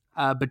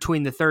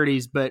between the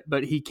 30s,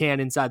 but he can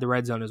inside the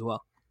red zone as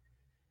well.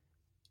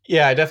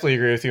 Yeah, I definitely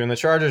agree with you. And the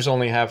Chargers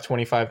only have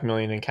 $25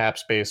 million in cap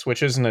space,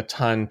 which isn't a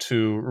ton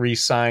to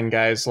re-sign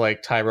guys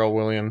like Tyrell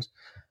Williams.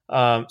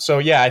 So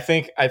yeah, I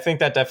think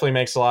that definitely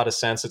makes a lot of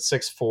sense. At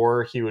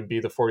 6'4", he would be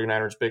the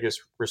 49ers'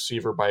 biggest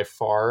receiver by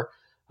far,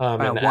 by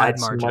and a wide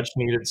adds margin. Much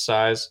needed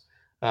size,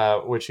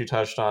 which you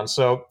touched on.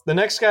 So the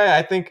next guy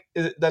I think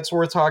that's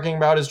worth talking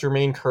about is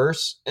Jermaine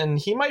Kearse, and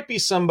he might be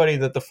somebody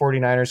that the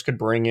 49ers could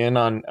bring in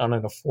on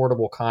an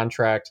affordable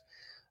contract.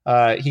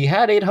 He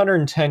had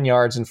 810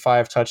 yards and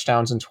 5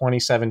 touchdowns in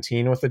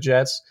 2017 with the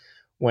Jets,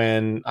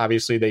 when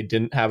obviously they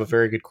didn't have a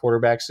very good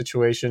quarterback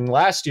situation.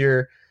 Last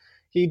year,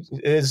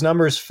 his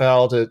numbers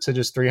fell to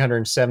just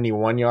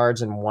 371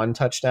 yards and 1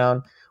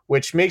 touchdown,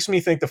 which makes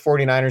me think the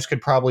 49ers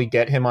could probably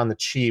get him on the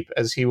cheap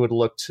as he would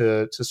look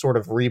to sort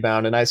of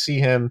rebound. And I see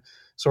him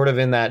sort of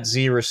in that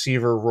Z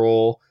receiver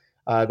role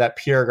that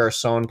Pierre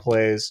Garçon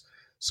plays.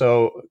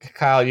 So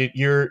Kyle,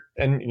 you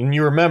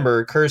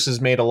remember Kearse has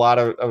made a lot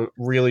of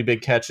really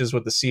big catches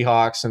with the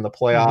Seahawks in the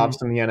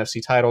playoffs and the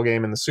NFC title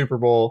game and the Super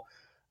Bowl.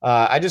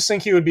 I just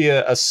think he would be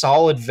a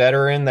solid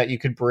veteran that you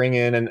could bring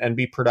in and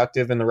be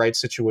productive in the right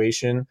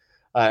situation,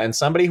 and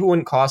somebody who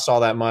wouldn't cost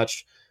all that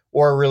much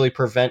or really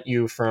prevent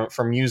you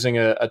from using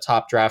a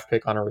top draft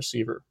pick on a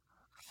receiver.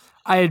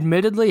 I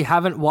admittedly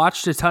haven't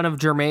watched a ton of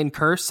Jermaine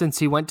Kearse since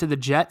he went to the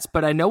Jets,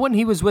 but I know when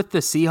he was with the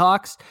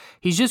Seahawks,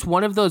 he's just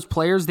one of those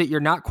players that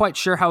you're not quite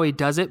sure how he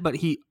does it, but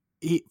he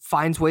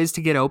finds ways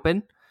to get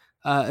open,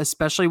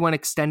 especially when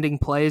extending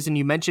plays. And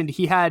you mentioned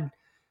he had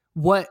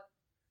what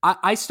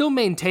I still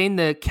maintain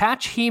the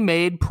catch he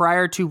made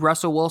prior to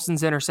Russell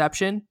Wilson's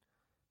interception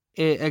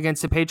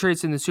against the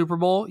Patriots in the Super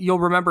Bowl. You'll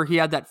remember he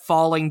had that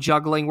falling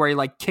juggling where he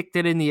like kicked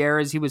it in the air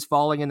as he was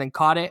falling and then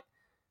caught it.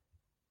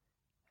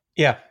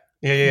 Yeah.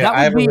 Yeah.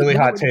 I have a really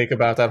hot take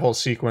about that whole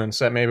sequence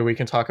that maybe we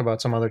can talk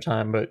about some other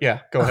time, but yeah,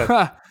 go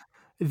ahead.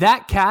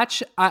 That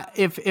catch,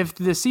 if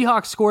the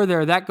Seahawks score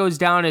there, that goes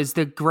down as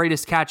the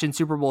greatest catch in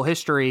Super Bowl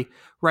history,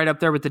 right up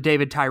there with the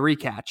David Tyree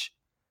catch.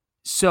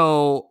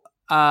 So,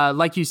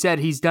 like you said,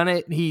 he's done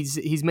it.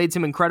 He's made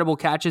some incredible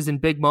catches in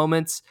big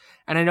moments,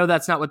 and I know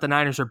that's not what the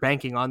Niners are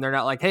banking on. They're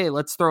not like, hey,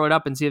 let's throw it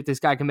up and see if this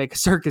guy can make a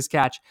circus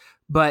catch.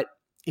 But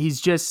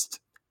he's just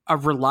a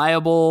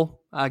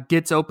reliable,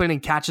 gets open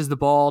and catches the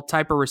ball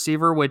type of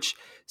receiver, which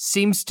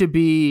seems to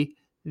be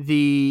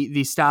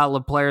the style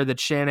of player that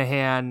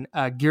Shanahan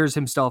gears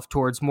himself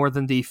towards more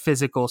than the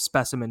physical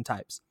specimen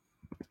types.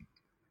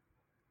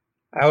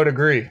 I would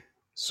agree.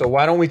 So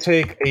why don't we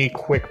take a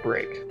quick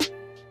break?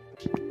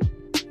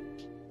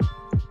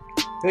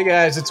 Hey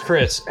guys, it's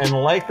Chris, and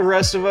like the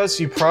rest of us,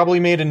 you probably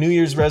made a New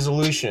Year's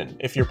resolution.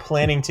 If you're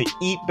planning to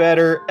eat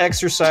better,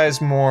 exercise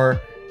more,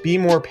 be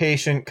more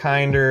patient,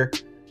 kinder,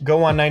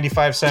 go on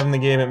 95.7 The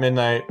Game at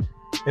midnight,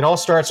 it all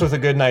starts with a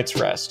good night's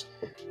rest.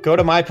 Go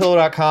to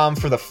MyPillow.com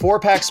for the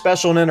 4-pack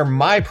special and enter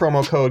my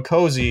promo code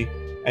COZY,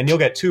 and you'll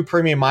get 2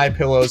 premium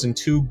MyPillows and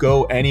 2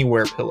 Go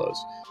Anywhere pillows.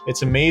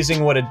 It's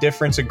amazing what a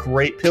difference a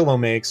great pillow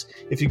makes.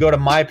 If you go to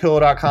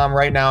MyPillow.com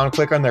right now and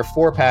click on their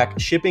 4-pack,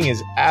 shipping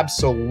is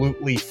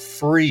absolutely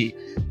free.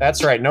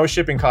 That's right, no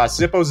shipping costs,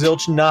 zippo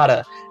zilch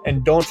nada.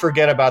 And don't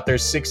forget about their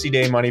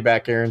 60-day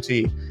money-back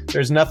guarantee.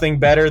 There's nothing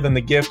better than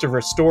the gift of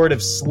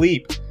restorative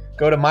sleep.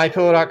 Go to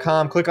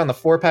MyPillow.com, click on the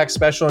 4-pack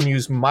special, and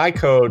use my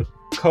code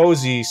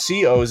COZY,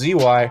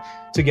 C-O-Z-Y,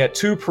 to get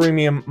 2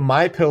 premium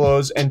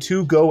MyPillows and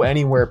 2 Go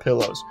Anywhere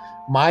pillows.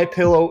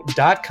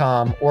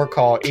 MyPillow.com or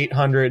call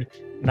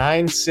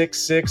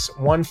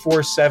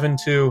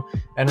 800-966-1472.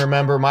 And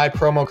remember, my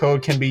promo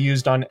code can be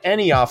used on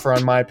any offer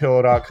on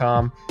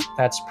MyPillow.com.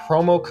 That's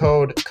promo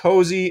code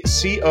COZY,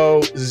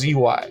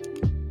 C-O-Z-Y.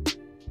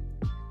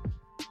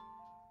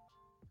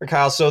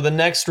 Kyle, so the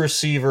next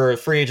receiver,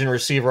 free agent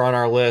receiver on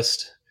our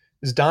list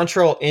is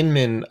Dontrelle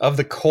Inman of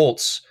the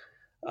Colts.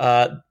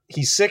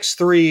 He's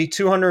 6'3",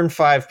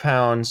 205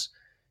 pounds.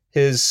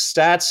 His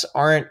stats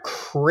aren't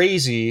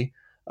crazy.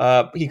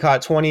 He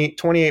caught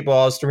 28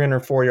 balls,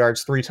 304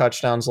 yards, 3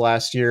 touchdowns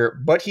last year,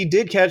 but he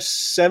did catch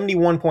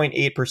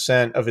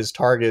 71.8% of his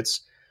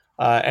targets.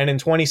 And in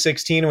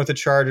 2016 with the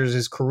Chargers,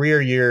 his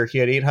career year, he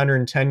had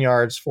 810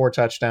 yards, 4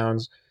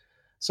 touchdowns.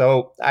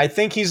 So I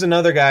think he's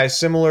another guy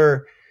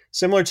similar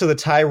to the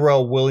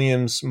Tyrell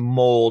Williams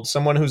mold,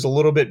 someone who's a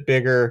little bit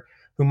bigger,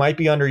 who might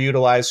be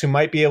underutilized, who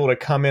might be able to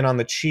come in on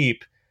the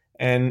cheap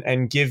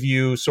and give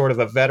you sort of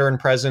a veteran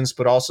presence,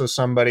 but also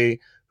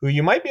somebody who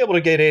you might be able to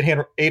get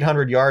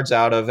 800 yards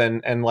out of.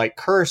 And like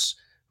Kearse,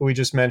 who we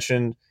just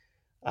mentioned,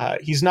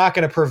 he's not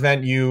going to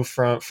prevent you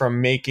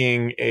from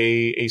making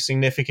a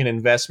significant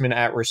investment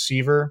at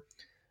receiver,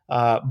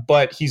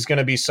 but he's going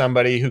to be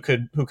somebody who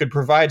could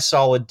provide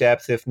solid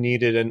depth if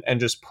needed and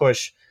just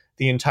push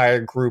the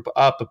entire group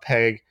up a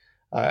peg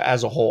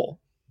as a whole.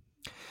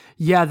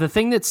 Yeah, the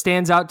thing that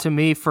stands out to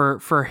me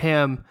for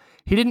him,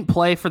 he didn't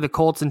play for the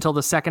Colts until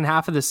the second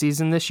half of the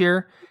season this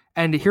year.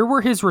 And here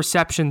were his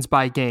receptions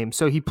by game.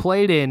 So he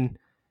played in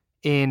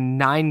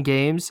 9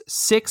 games,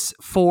 6,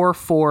 4,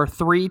 4,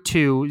 3,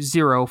 2,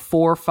 0,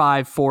 4,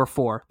 5, 4,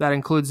 4. That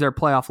includes their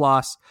playoff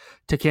loss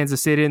to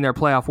Kansas City and their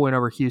playoff win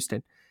over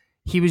Houston.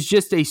 He was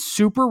just a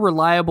super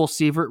reliable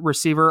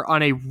receiver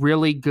on a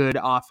really good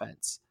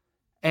offense.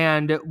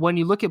 And when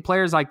you look at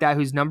players like that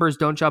whose numbers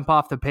don't jump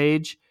off the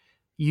page,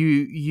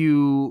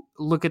 you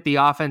look at the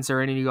offense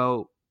and you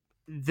go,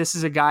 this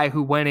is a guy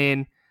who went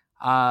in,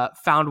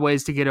 found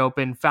ways to get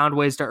open, found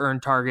ways to earn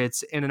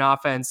targets in an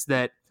offense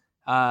that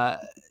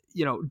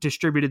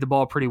distributed the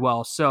ball pretty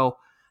well. So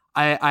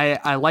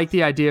I like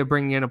the idea of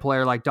bringing in a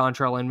player like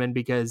Dontrelle Inman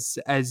because,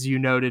 as you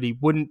noted, he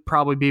wouldn't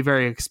probably be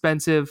very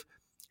expensive,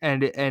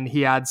 and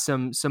he adds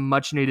some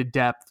much needed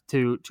depth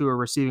to a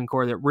receiving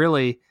core that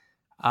really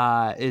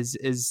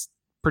is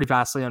pretty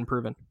vastly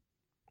unproven.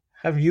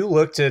 Have you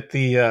looked at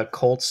the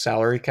Colts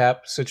salary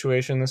cap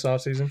situation this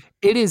offseason?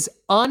 It is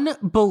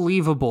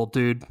unbelievable,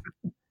 dude.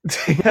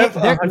 They have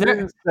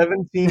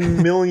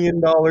 $117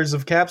 million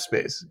of cap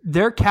space.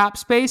 Their cap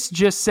space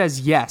just says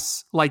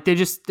yes. Like they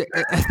just...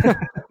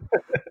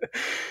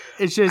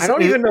 It's just, I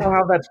don't even know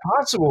how that's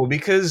possible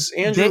because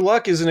Andrew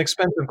Luck is an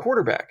expensive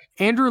quarterback.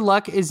 Andrew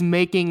Luck is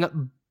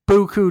making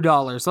buku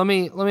dollars. Let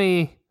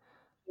me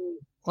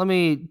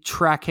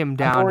track him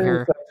down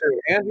here.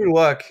 Andrew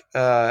Luck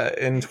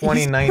in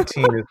 2019 is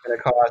going to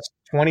cost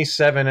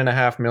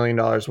 $27.5 million,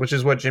 which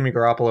is what Jimmy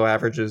Garoppolo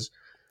averages.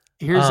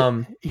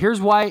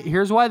 Here's why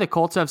the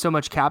Colts have so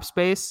much cap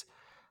space.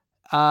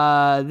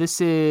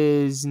 This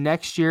is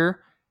next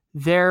year.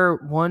 They're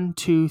 1,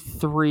 2,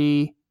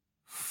 3,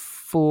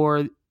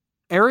 4.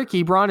 Eric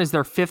Ebron is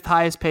their 5th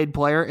highest paid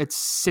player. It's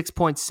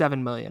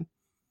 $6.7 million.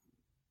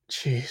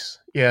 Jeez,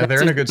 yeah,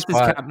 they're in a good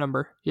spot. His cap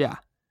number, yeah,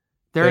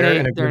 they're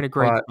in a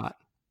great spot.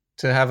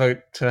 To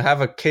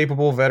have a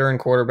capable veteran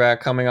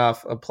quarterback coming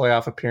off a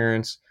playoff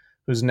appearance,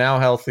 who's now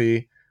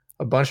healthy,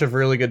 a bunch of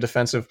really good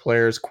defensive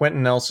players,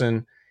 Quentin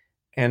Nelson,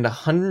 and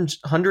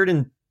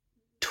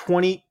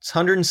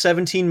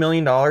 $117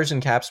 million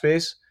in cap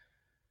space.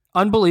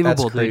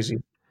 Unbelievable. That's crazy.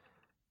 Dude.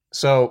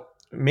 So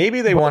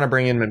maybe they want to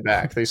bring Inman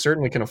back. They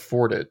certainly can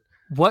afford it.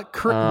 What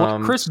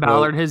Chris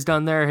Ballard has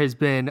done there has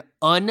been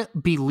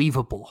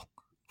unbelievable.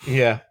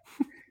 Yeah.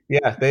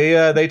 Yeah,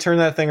 they turn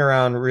that thing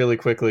around really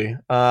quickly.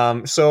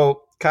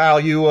 So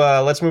Kyle,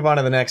 let's move on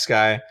to the next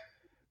guy.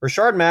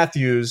 Rashard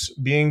Matthews,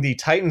 being the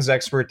Titans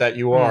expert that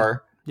you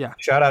are,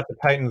 shout out to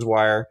Titans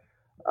Wire,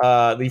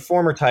 the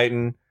former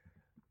Titan,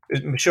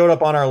 showed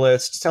up on our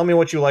list. Tell me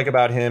what you like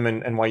about him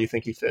and why you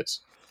think he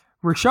fits.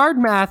 Rashard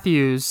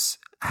Matthews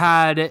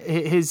had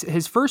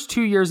his first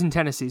 2 years in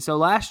Tennessee. So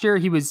last year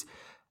he was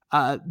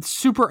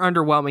Super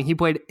underwhelming. He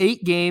played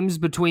 8 games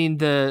between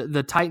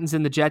the Titans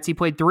and the Jets. He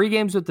played 3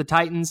 games with the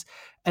Titans.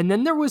 And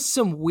then there was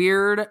some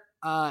weird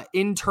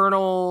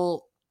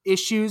internal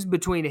issues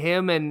between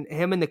him and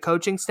the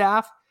coaching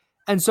staff.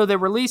 And so they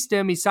released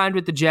him. He signed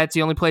with the Jets.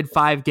 He only played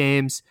 5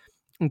 games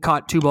and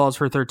caught 2 balls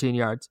for 13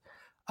 yards.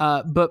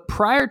 But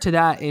prior to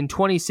that, in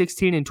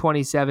 2016 and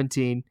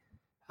 2017,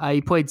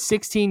 he played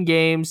 16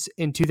 games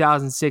in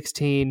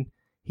 2016.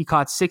 He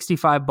caught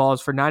 65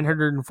 balls for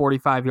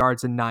 945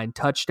 yards and 9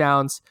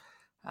 touchdowns.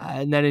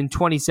 And then in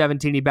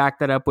 2017, he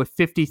backed that up with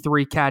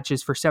 53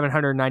 catches for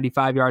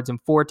 795 yards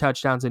and 4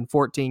 touchdowns in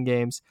 14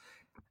 games.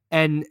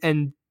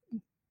 And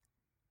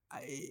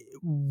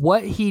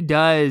what he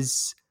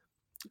does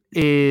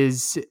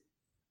is,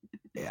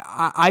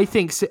 I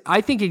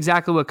think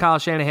exactly what Kyle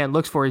Shanahan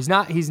looks for. He's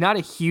not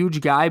a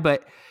huge guy,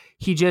 but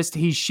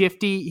he's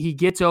shifty. He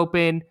gets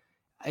open.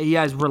 He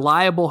has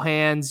reliable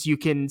hands. You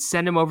can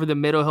send him over the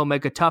middle. He'll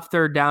make a tough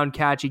third down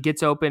catch. He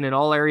gets open in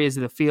all areas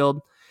of the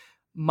field.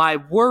 My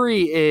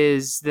worry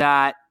is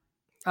that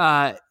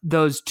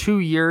those 2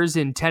 years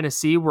in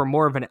Tennessee were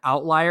more of an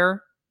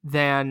outlier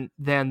than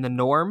the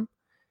norm.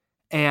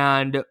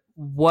 And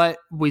what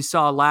we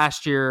saw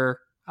last year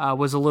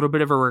was a little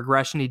bit of a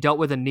regression. He dealt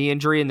with a knee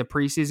injury in the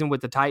preseason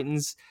with the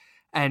Titans,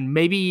 and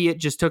maybe it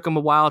just took him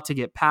a while to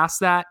get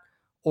past that,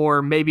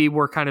 or maybe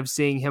we're kind of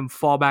seeing him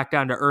fall back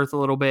down to earth a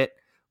little bit.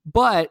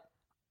 But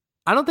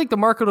I don't think the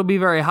market will be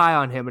very high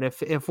on him. And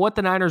if what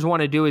the Niners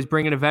want to do is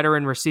bring in a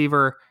veteran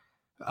receiver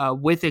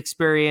with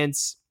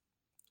experience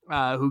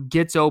who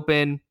gets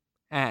open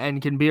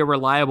and can be a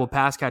reliable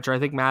pass catcher, I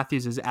think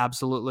Matthews is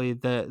absolutely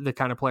the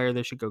kind of player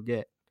they should go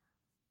get.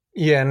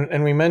 Yeah,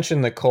 and we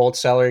mentioned the Colts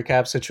salary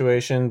cap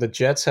situation. The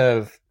Jets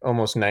have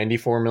almost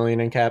 $94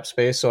 million in cap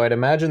space, so I'd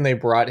imagine they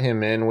brought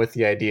him in with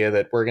the idea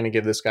that we're going to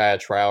give this guy a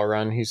trial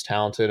run. He's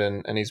talented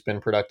and he's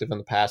been productive in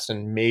the past,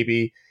 and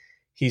maybe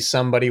he's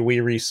somebody we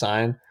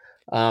re-sign.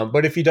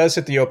 But if he does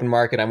hit the open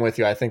market, I'm with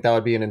you. I think that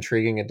would be an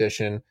intriguing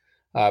addition,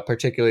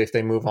 particularly if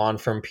they move on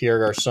from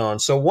Pierre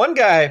Garçon. So one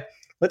guy,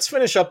 let's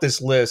finish up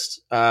this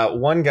list.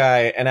 One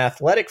guy, an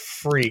athletic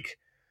freak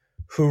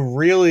who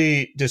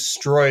really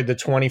destroyed the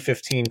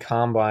 2015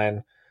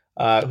 Combine,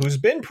 who's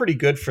been pretty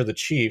good for the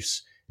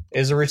Chiefs,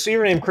 is a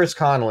receiver named Chris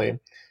Conley.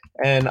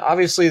 And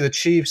obviously the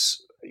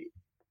Chiefs,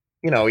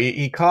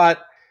 he caught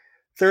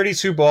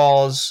 32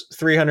 balls,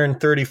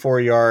 334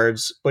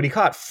 yards, but he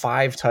caught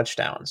 5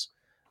 touchdowns.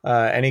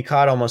 And he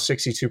caught almost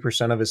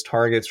 62% of his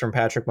targets from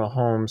Patrick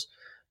Mahomes.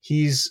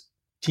 He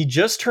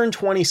just turned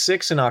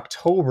 26 in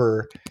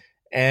October.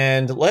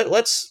 And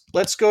let's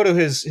go to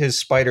his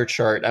spider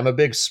chart. I'm a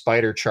big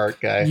spider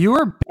chart guy. You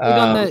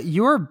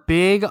are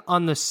big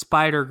on the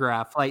spider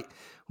graph, like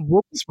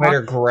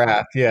spider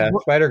graph, yeah,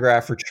 spider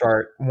graph or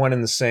chart, one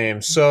and the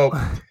same. So,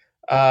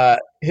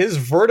 his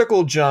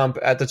vertical jump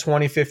at the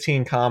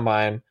 2015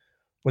 Combine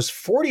was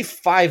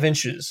 45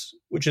 inches,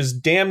 which is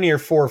damn near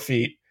 4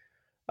 feet.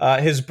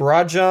 His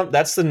broad jump,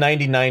 that's the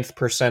 99th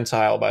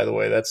percentile, by the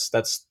way. That's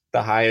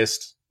the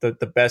highest, the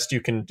best you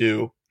can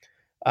do.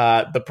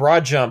 The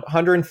broad jump,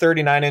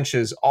 139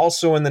 inches,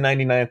 also in the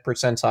 99th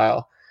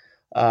percentile.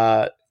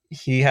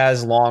 He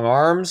has long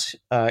arms.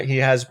 He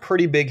has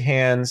pretty big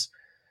hands.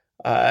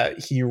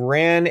 He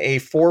ran a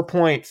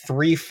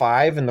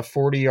 4.35 in the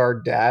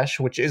 40-yard dash,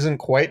 which isn't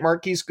quite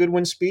Marquise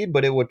Goodwin speed,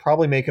 but it would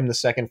probably make him the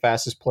second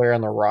fastest player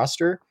on the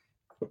roster,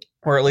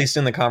 or at least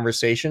in the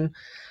conversation.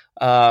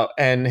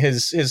 And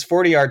his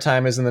 40-yard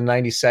time is in the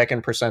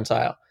 92nd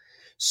percentile.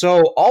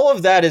 So all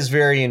of that is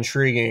very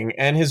intriguing,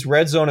 and his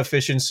red zone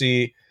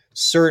efficiency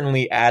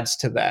certainly adds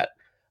to that.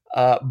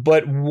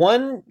 But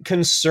one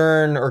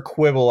concern or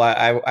quibble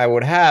I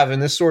would have,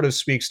 and this sort of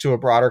speaks to a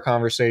broader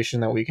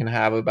conversation that we can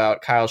have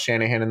about Kyle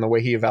Shanahan and the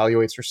way he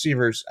evaluates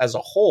receivers as a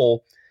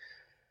whole.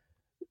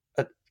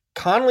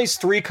 Conley's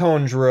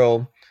 3-cone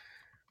drill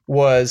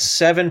was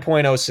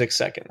 7.06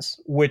 seconds,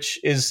 which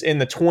is in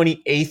the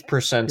 28th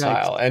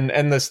percentile. Nice.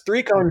 And this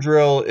 3-cone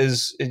drill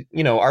is,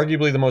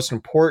 arguably the most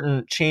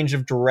important change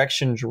of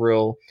direction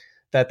drill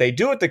that they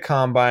do at the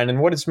Combine. And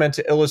what it's meant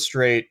to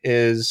illustrate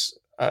is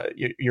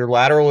your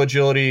lateral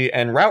agility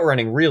and route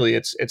running. Really,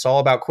 it's all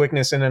about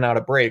quickness in and out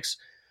of breaks.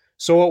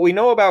 So what we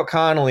know about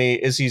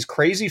Conley is he's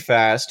crazy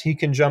fast. He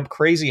can jump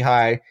crazy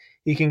high.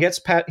 He can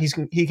catch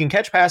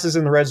passes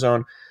in the red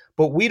zone.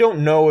 But we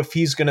don't know if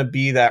he's going to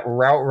be that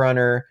route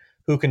runner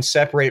who can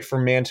separate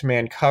from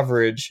man-to-man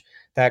coverage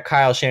that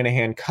Kyle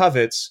Shanahan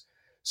covets.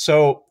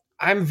 So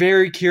I'm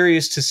very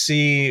curious to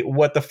see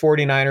what the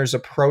 49ers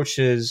approach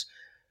is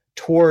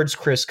towards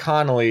Chris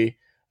Conley,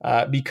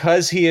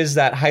 because he is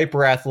that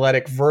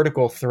hyper-athletic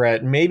vertical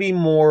threat, maybe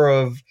more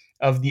of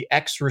the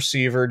X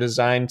receiver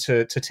designed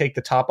to take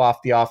the top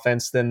off the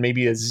offense than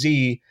maybe a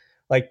Z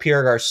like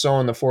Pierre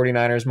Garçon the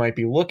 49ers might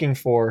be looking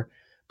for.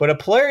 But a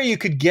player you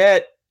could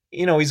get,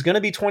 he's going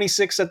to be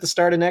 26 at the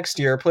start of next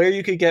year. A player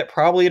you could get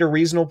probably at a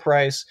reasonable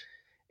price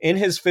in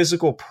his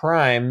physical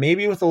prime,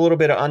 maybe with a little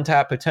bit of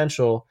untapped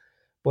potential.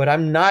 but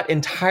I'm not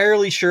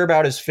entirely sure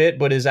about his fit,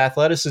 but his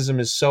athleticism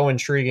is so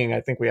intriguing.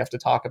 I think we have to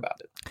talk about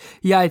it.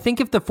 Yeah, I think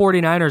if the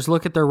 49ers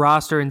look at their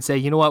roster and say,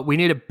 you know what, we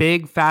need a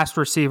big, fast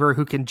receiver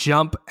who can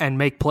jump and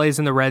make plays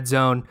in the red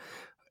zone.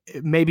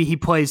 Maybe he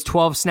plays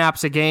 12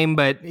 snaps a game,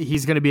 but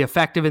he's going to be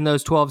effective in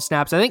those 12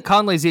 snaps. I think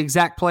Conley's the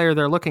exact player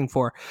they're looking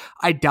for.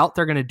 I doubt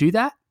they're going to do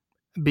that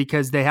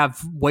because they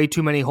have way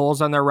too many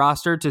holes on their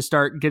roster to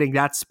start getting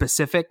that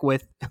specific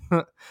with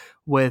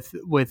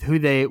with who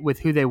they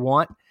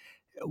want.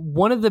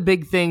 One of the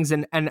big things,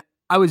 and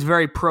I was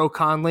very pro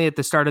Conley at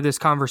the start of this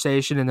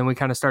conversation, and then we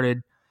kind of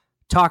started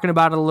talking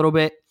about it a little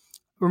bit.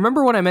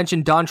 Remember when I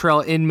mentioned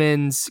Dontrell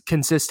Inman's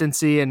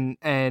consistency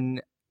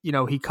and you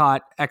know, he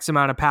caught X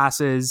amount of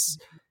passes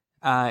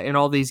in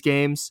all these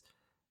games?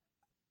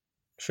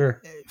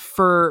 Sure.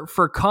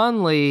 For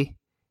Conley,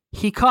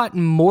 he caught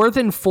more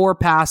than 4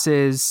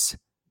 passes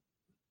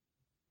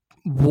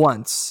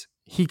once.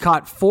 He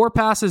caught 4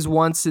 passes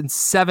once and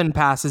 7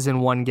 passes in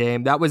one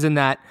game. That was in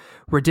that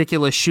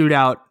ridiculous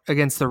shootout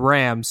against the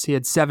Rams. He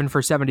had 7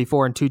 for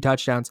 74 and 2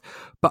 touchdowns.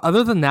 But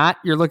other than that,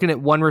 you're looking at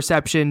 1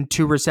 reception,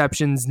 2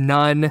 receptions,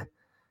 none.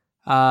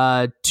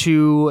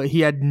 He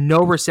had no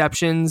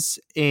receptions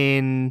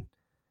in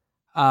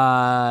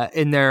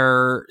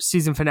their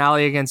season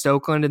finale against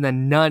Oakland, and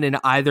then none in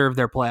either of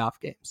their playoff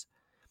games.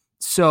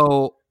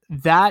 So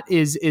that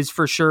is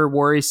for sure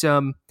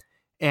worrisome.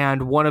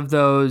 And one of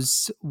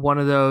those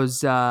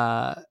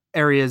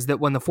areas that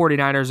when the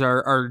 49ers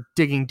are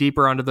digging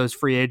deeper onto those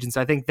free agents,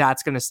 I think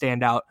that's going to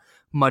stand out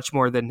much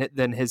more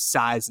than his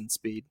size and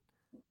speed.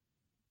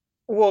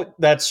 Well,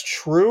 that's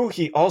true.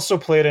 He also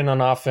played in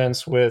an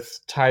offense with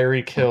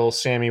Tyreek Hill,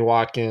 Sammy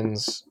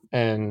Watkins,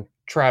 and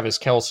Travis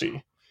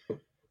Kelce.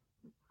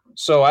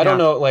 So I don't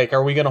know, like,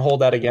 are we going to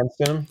hold that against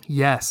him?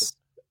 Yes.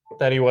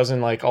 That he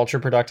wasn't like ultra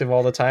productive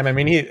all the time. I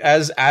mean, he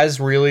as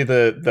really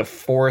the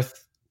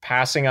fourth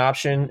passing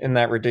option in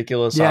that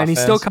ridiculous offense. And he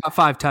still caught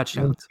 5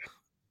 touchdowns.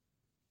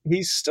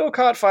 He's still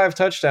caught 5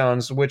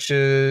 touchdowns, which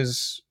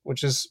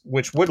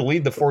would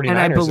lead the 49ers. And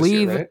I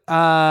believe this year,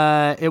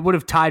 right? It would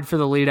have tied for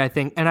the lead, I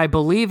think. And I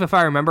believe, if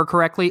I remember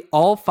correctly,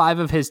 all 5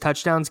 of his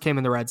touchdowns came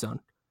in the red zone.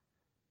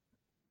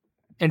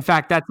 In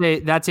fact, that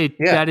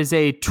is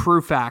a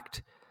true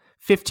fact.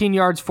 15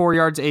 yards, 4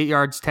 yards, 8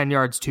 yards, 10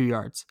 yards, 2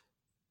 yards.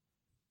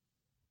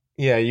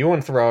 Yeah, you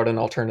wouldn't throw out an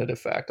alternative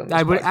fact on this.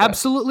 I would podcast.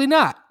 absolutely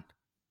not.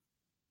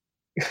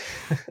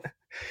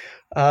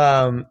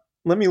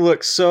 Let me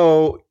look.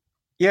 So,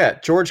 yeah,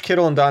 George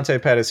Kittle and Dante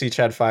Pettis each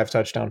had 5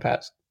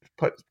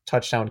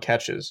 touchdown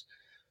catches.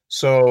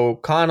 So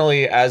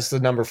Connolly as the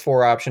number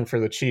 4 option for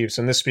the Chiefs,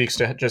 and this speaks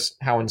to just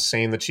how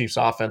insane the Chiefs'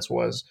 offense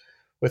was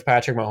with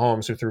Patrick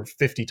Mahomes, who threw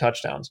 50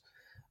 touchdowns.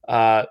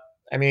 I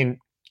mean,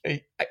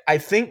 I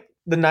think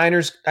the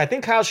Niners, I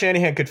think Kyle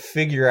Shanahan could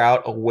figure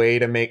out a way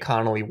to make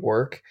Connolly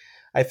work.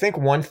 I think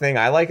one thing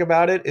I like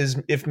about it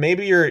is if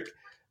maybe you're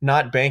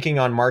not banking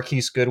on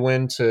Marquise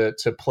Goodwin to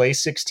play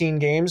 16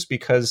 games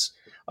because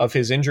of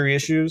his injury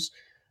issues,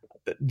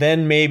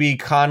 then maybe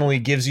Connolly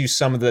gives you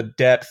some of the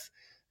depth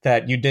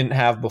that you didn't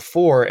have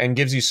before and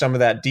gives you some of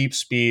that deep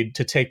speed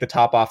to take the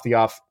top off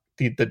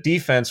the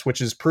defense,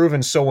 which is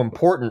proven so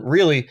important.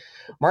 Really,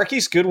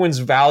 Marquise Goodwin's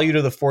value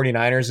to the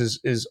 49ers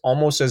is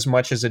almost as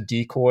much as a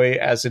decoy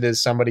as it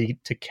is somebody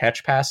to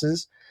catch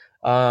passes.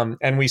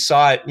 And we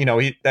saw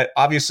it, that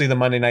obviously the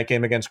Monday night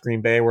game against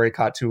Green Bay where he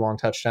caught 2 long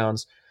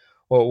touchdowns,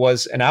 well, it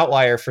was an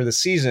outlier for the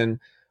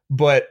season.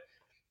 But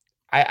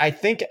I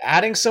think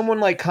adding someone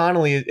like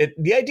Connolly,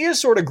 the idea is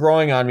sort of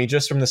growing on me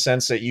just from the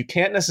sense that you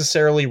can't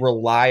necessarily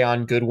rely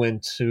on Goodwin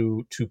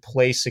to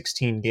play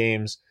 16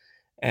 games.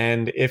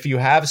 And if you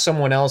have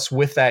someone else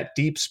with that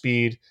deep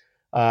speed,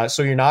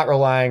 so you're not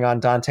relying on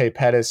Dante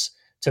Pettis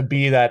to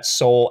be that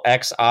sole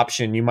X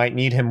option, you might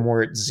need him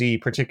more at Z,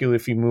 particularly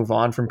if you move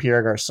on from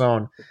Pierre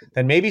Garçon,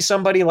 then maybe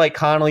somebody like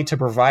Connolly to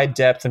provide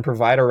depth and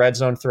provide a red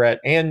zone threat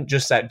and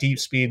just that deep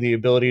speed, the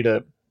ability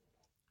to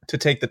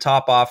take the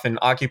top off and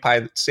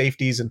occupy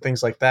safeties and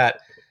things like that.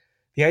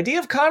 The idea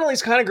of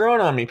Connolly's kind of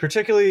growing on me,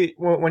 particularly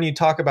when you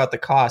talk about the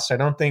cost. I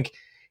don't think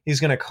he's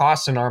going to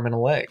cost an arm and a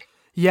leg.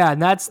 Yeah,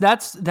 and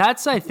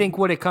that's I think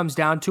what it comes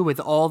down to with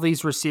all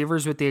these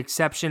receivers, with the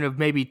exception of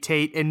maybe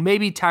Tate and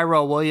maybe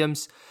Tyrell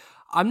Williams.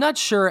 I'm not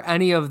sure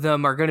any of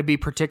them are going to be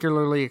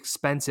particularly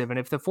expensive. And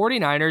if the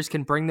 49ers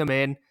can bring them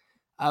in,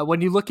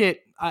 when you look at,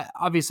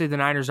 obviously the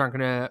Niners aren't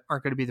going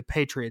to be the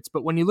Patriots,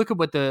 but when you look at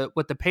what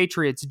the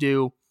Patriots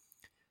do,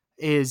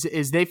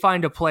 is they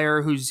find a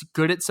player who's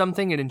good at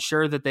something and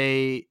ensure that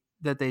they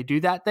do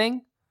that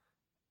thing.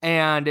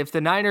 And if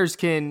the Niners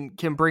can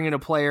bring in a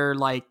player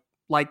like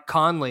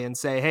Conley and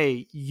say,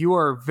 hey, you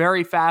are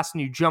very fast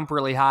and you jump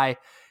really high,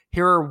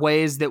 here are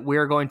ways that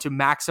we're going to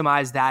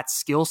maximize that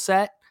skill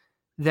set,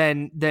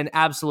 then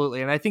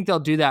absolutely. And I think they'll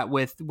do that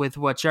with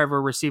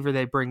whichever receiver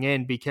they bring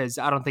in, because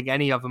I don't think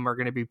any of them are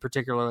going to be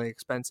particularly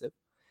expensive.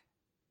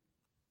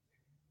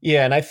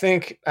 Yeah, and I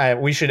think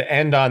we should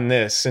end on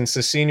this, since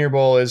the Senior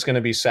Bowl is going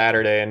to be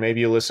Saturday, and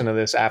maybe you listen to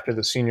this after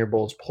the Senior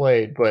Bowl's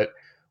played, but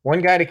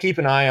One guy to keep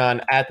an eye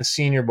on at the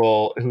Senior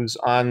Bowl who's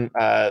on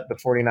the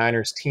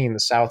 49ers team, the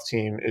South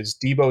team, is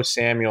Deebo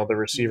Samuel, the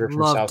receiver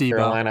from South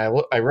Carolina.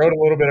 I wrote a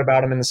little bit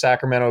about him in the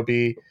Sacramento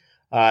Bee.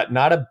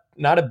 Not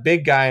a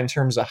big guy in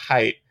terms of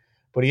height,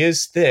 but he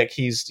is thick.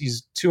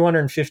 He's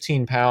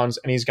 215 pounds,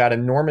 and he's got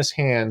enormous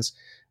hands.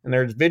 And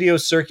there's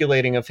videos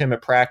circulating of him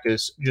at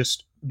practice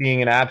just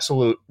being an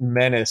absolute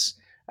menace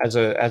as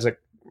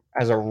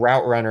a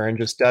route runner and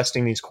just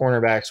dusting these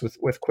cornerbacks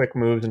with quick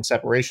moves and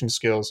separation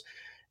skills.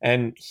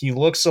 And he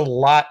looks a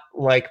lot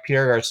like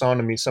Pierre Garçon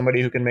to me,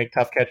 somebody who can make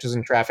tough catches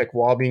in traffic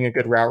while being a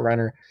good route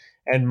runner,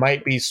 and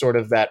might be sort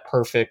of that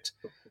perfect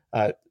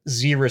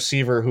Z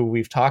receiver who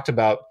we've talked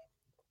about.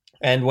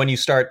 And when you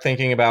start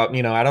thinking about,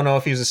 I don't know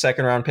if he's a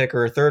second-round pick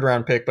or a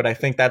third-round pick, but I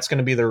think that's going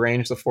to be the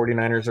range the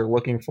 49ers are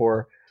looking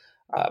for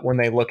when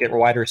they look at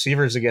wide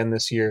receivers again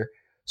this year.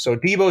 So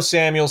Deebo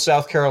Samuel,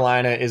 South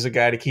Carolina, is a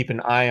guy to keep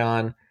an eye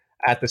on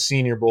at the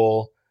Senior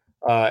Bowl.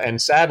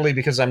 And sadly,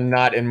 because I'm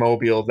not in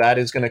Mobile, that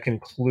is going to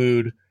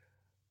conclude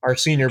our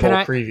Senior Bowl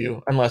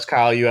preview. Unless,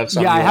 Kyle, you have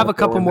something. Yeah, I have a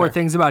couple more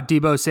things about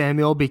Deebo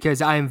Samuel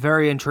because I am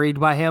very intrigued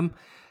by him.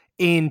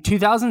 In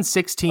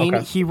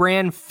 2016, he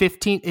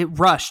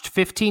rushed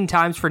 15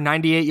 times for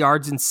 98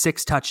 yards and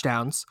 6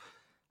 touchdowns.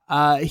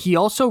 He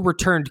also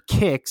returned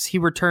kicks. He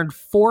returned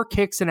 4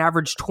 kicks and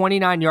averaged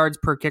 29 yards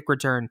per kick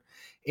return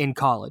in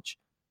college.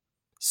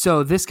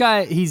 So this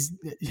guy,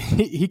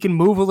 he can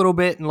move a little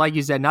bit, and like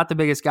you said, not the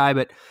biggest guy,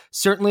 but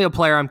certainly a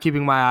player I'm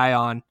keeping my eye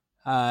on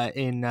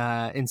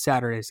in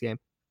Saturday's game.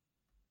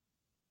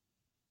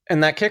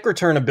 And that kick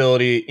return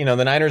ability,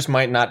 the Niners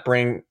might not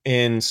bring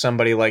in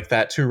somebody like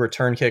that to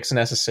return kicks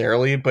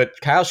necessarily, but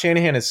Kyle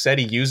Shanahan has said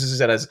he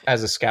uses it as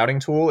a scouting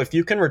tool. If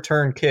you can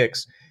return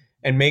kicks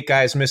and make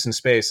guys miss in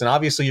space, and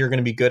obviously you're going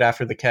to be good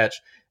after the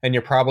catch, and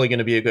you're probably going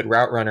to be a good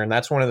route runner, and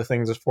that's one of the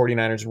things the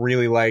 49ers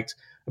really liked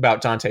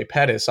about Dante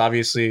Pettis.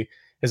 Obviously,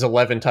 his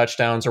 11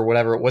 touchdowns or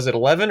whatever. Was it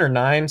 11 or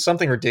 9?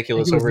 Something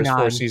ridiculous over his 9.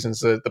 4 seasons.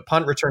 The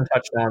punt return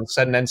touchdown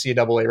set an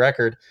NCAA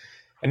record.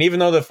 And even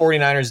though the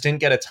 49ers didn't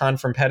get a ton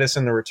from Pettis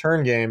in the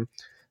return game,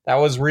 that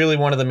was really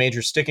one of the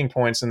major sticking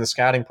points in the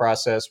scouting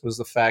process, was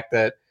the fact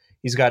that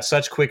he's got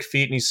such quick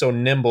feet and he's so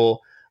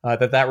nimble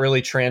that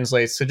really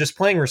translates to just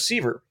playing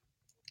receiver.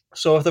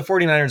 So if the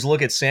 49ers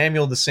look at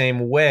Samuel the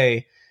same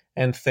way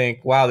and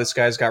think, wow, this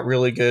guy's got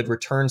really good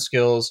return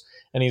skills,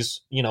 and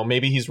he's,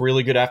 maybe he's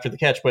really good after the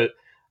catch. But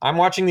I'm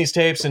watching these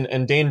tapes,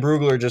 and Dane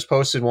Brugler just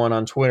posted one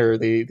on Twitter,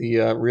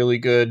 the really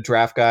good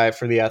draft guy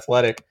for The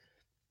Athletic.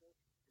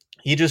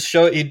 He just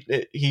showed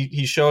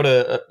he showed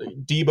a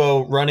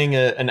Deebo running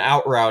an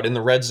out route in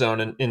the red zone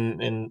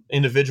in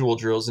individual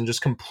drills and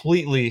just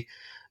completely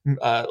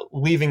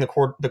leaving the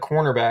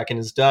cornerback in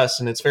his dust.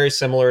 And it's very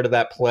similar to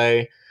that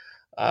play.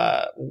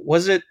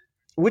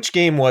 Which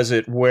game was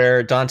it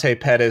where Dante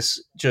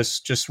Pettis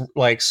just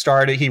like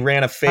started? He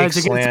ran a fake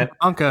slant.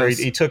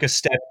 He took a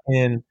step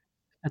in.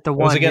 It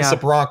was against the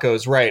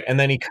Broncos, right? And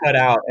then he cut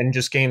out and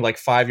just gained like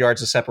 5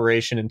 yards of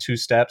separation in 2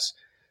 steps.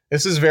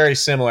 This is very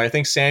similar. I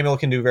think Samuel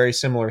can do very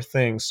similar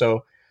things.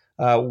 So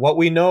what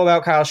we know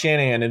about Kyle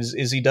Shanahan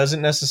is he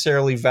doesn't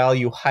necessarily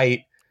value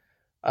height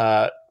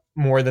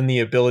more than the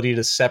ability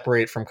to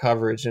separate from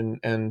coverage.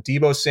 And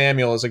Deebo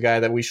Samuel is a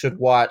guy that we should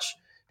watch,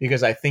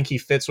 because I think he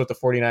fits what the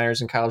 49ers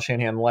and Kyle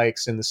Shanahan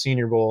likes in the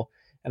Senior Bowl.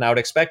 And I would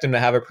expect him to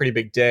have a pretty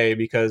big day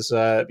because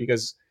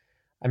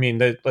I mean,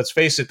 let's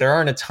face it, there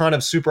aren't a ton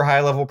of super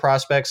high-level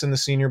prospects in the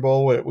Senior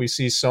Bowl. We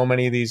see so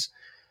many of these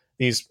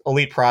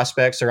elite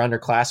prospects are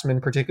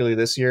underclassmen, particularly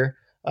this year.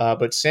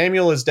 But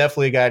Samuel is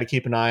definitely a guy to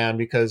keep an eye on,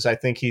 because I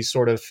think he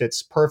sort of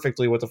fits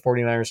perfectly what the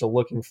 49ers are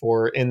looking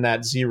for in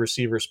that Z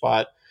receiver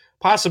spot,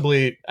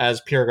 possibly as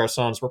Pierre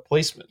Garçon's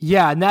replacement.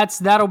 Yeah, and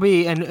that'll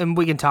be, and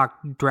we can talk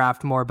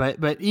draft more,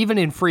 but even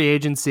in free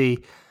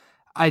agency,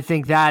 I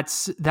think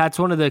that's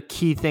one of the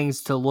key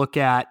things to look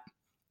at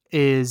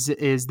is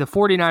the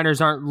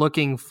 49ers aren't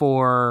looking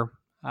for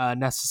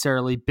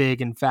necessarily big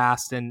and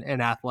fast and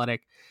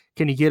athletic.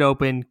 Can you get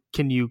open?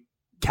 Can you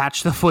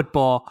catch the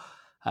football?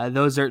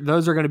 Those are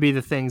going to be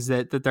the things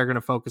that they're going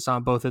to focus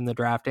on both in the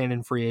draft and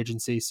in free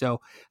agency. So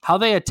how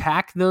they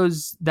attack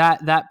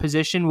that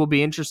position will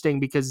be interesting,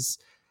 because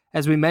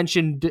as we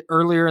mentioned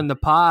earlier in the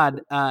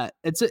pod,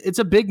 it's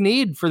a big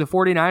need for the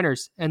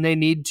 49ers, and they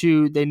need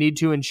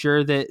to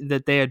ensure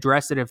that they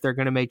address it if they're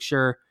going to make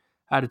sure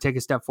to take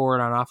a step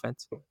forward on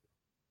offense.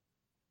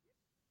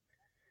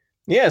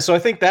 Yeah, so I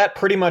think that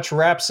pretty much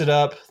wraps it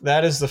up.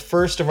 That is the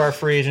first of our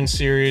free agent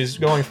series.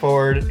 Going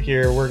forward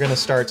here, we're going to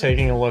start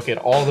taking a look at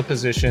all the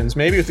positions,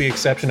 maybe with the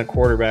exception of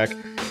quarterback,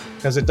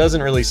 because it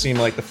doesn't really seem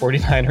like the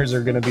 49ers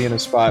are going to be in a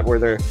spot where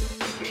they're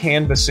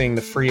canvassing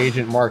the free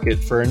agent market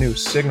for a new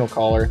signal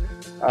caller.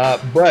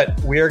 But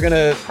we are going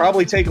to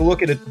probably take a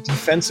look at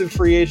defensive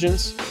free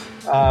agents.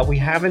 We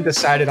haven't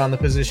decided on the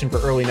position for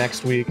early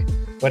next week.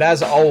 But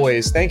as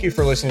always, thank you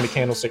for listening to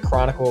Candlestick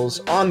Chronicles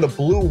on the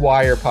Blue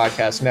Wire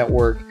Podcast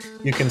Network.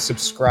 You can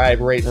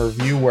subscribe, rate, and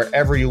review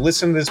wherever you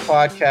listen to this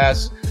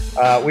podcast.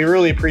 We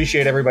really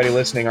appreciate everybody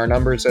listening. Our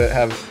numbers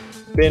have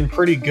been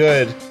pretty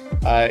good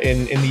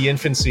in the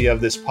infancy of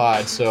this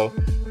pod. So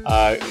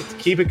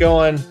Keep it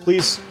going.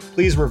 Please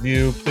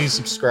review. Please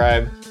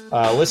subscribe.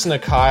 Listen to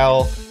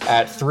Kyle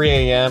at 3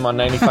 a.m. on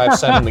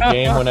 95.7 The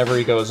Game whenever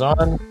he goes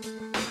on.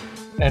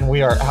 And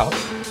we are out.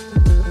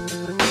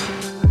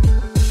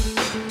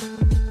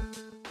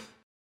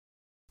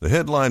 The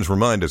headlines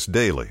remind us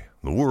daily,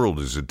 the world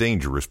is a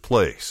dangerous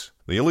place.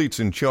 The elites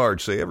in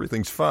charge say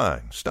everything's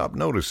fine, stop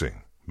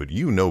noticing. But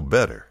you know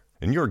better.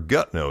 And your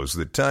gut knows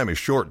that time is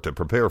short to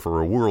prepare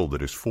for a world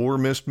that is 4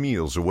 missed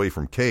meals away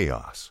from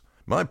chaos.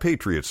 My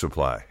Patriot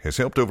Supply has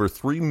helped over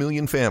 3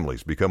 million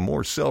families become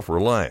more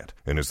self-reliant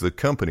and is the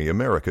company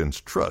Americans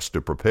trust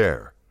to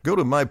prepare. Go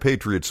to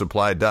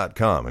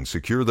MyPatriotSupply.com and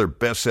secure their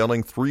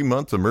best-selling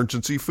 3-month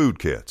emergency food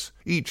kits.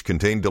 Each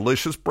contain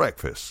delicious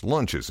breakfasts,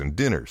 lunches, and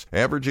dinners,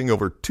 averaging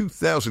over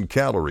 2,000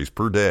 calories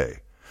per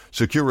day.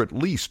 Secure at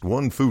least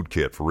 1 food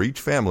kit for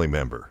each family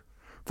member.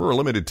 For a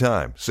limited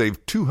time,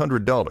 save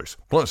 $200,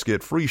 plus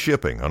get free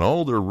shipping on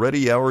all their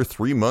Ready Hour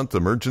 3-month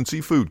emergency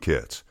food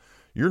kits.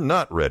 You're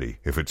not ready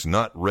if it's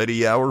not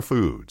Ready Hour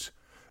Foods.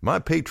 My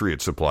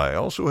Patriot Supply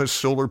also has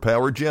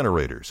solar-powered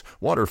generators,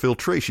 water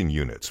filtration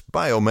units,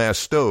 biomass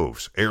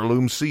stoves,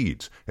 heirloom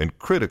seeds, and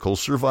critical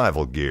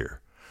survival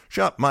gear.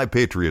 Shop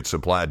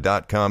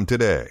MyPatriotSupply.com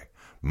today.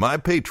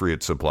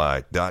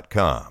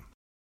 MyPatriotSupply.com.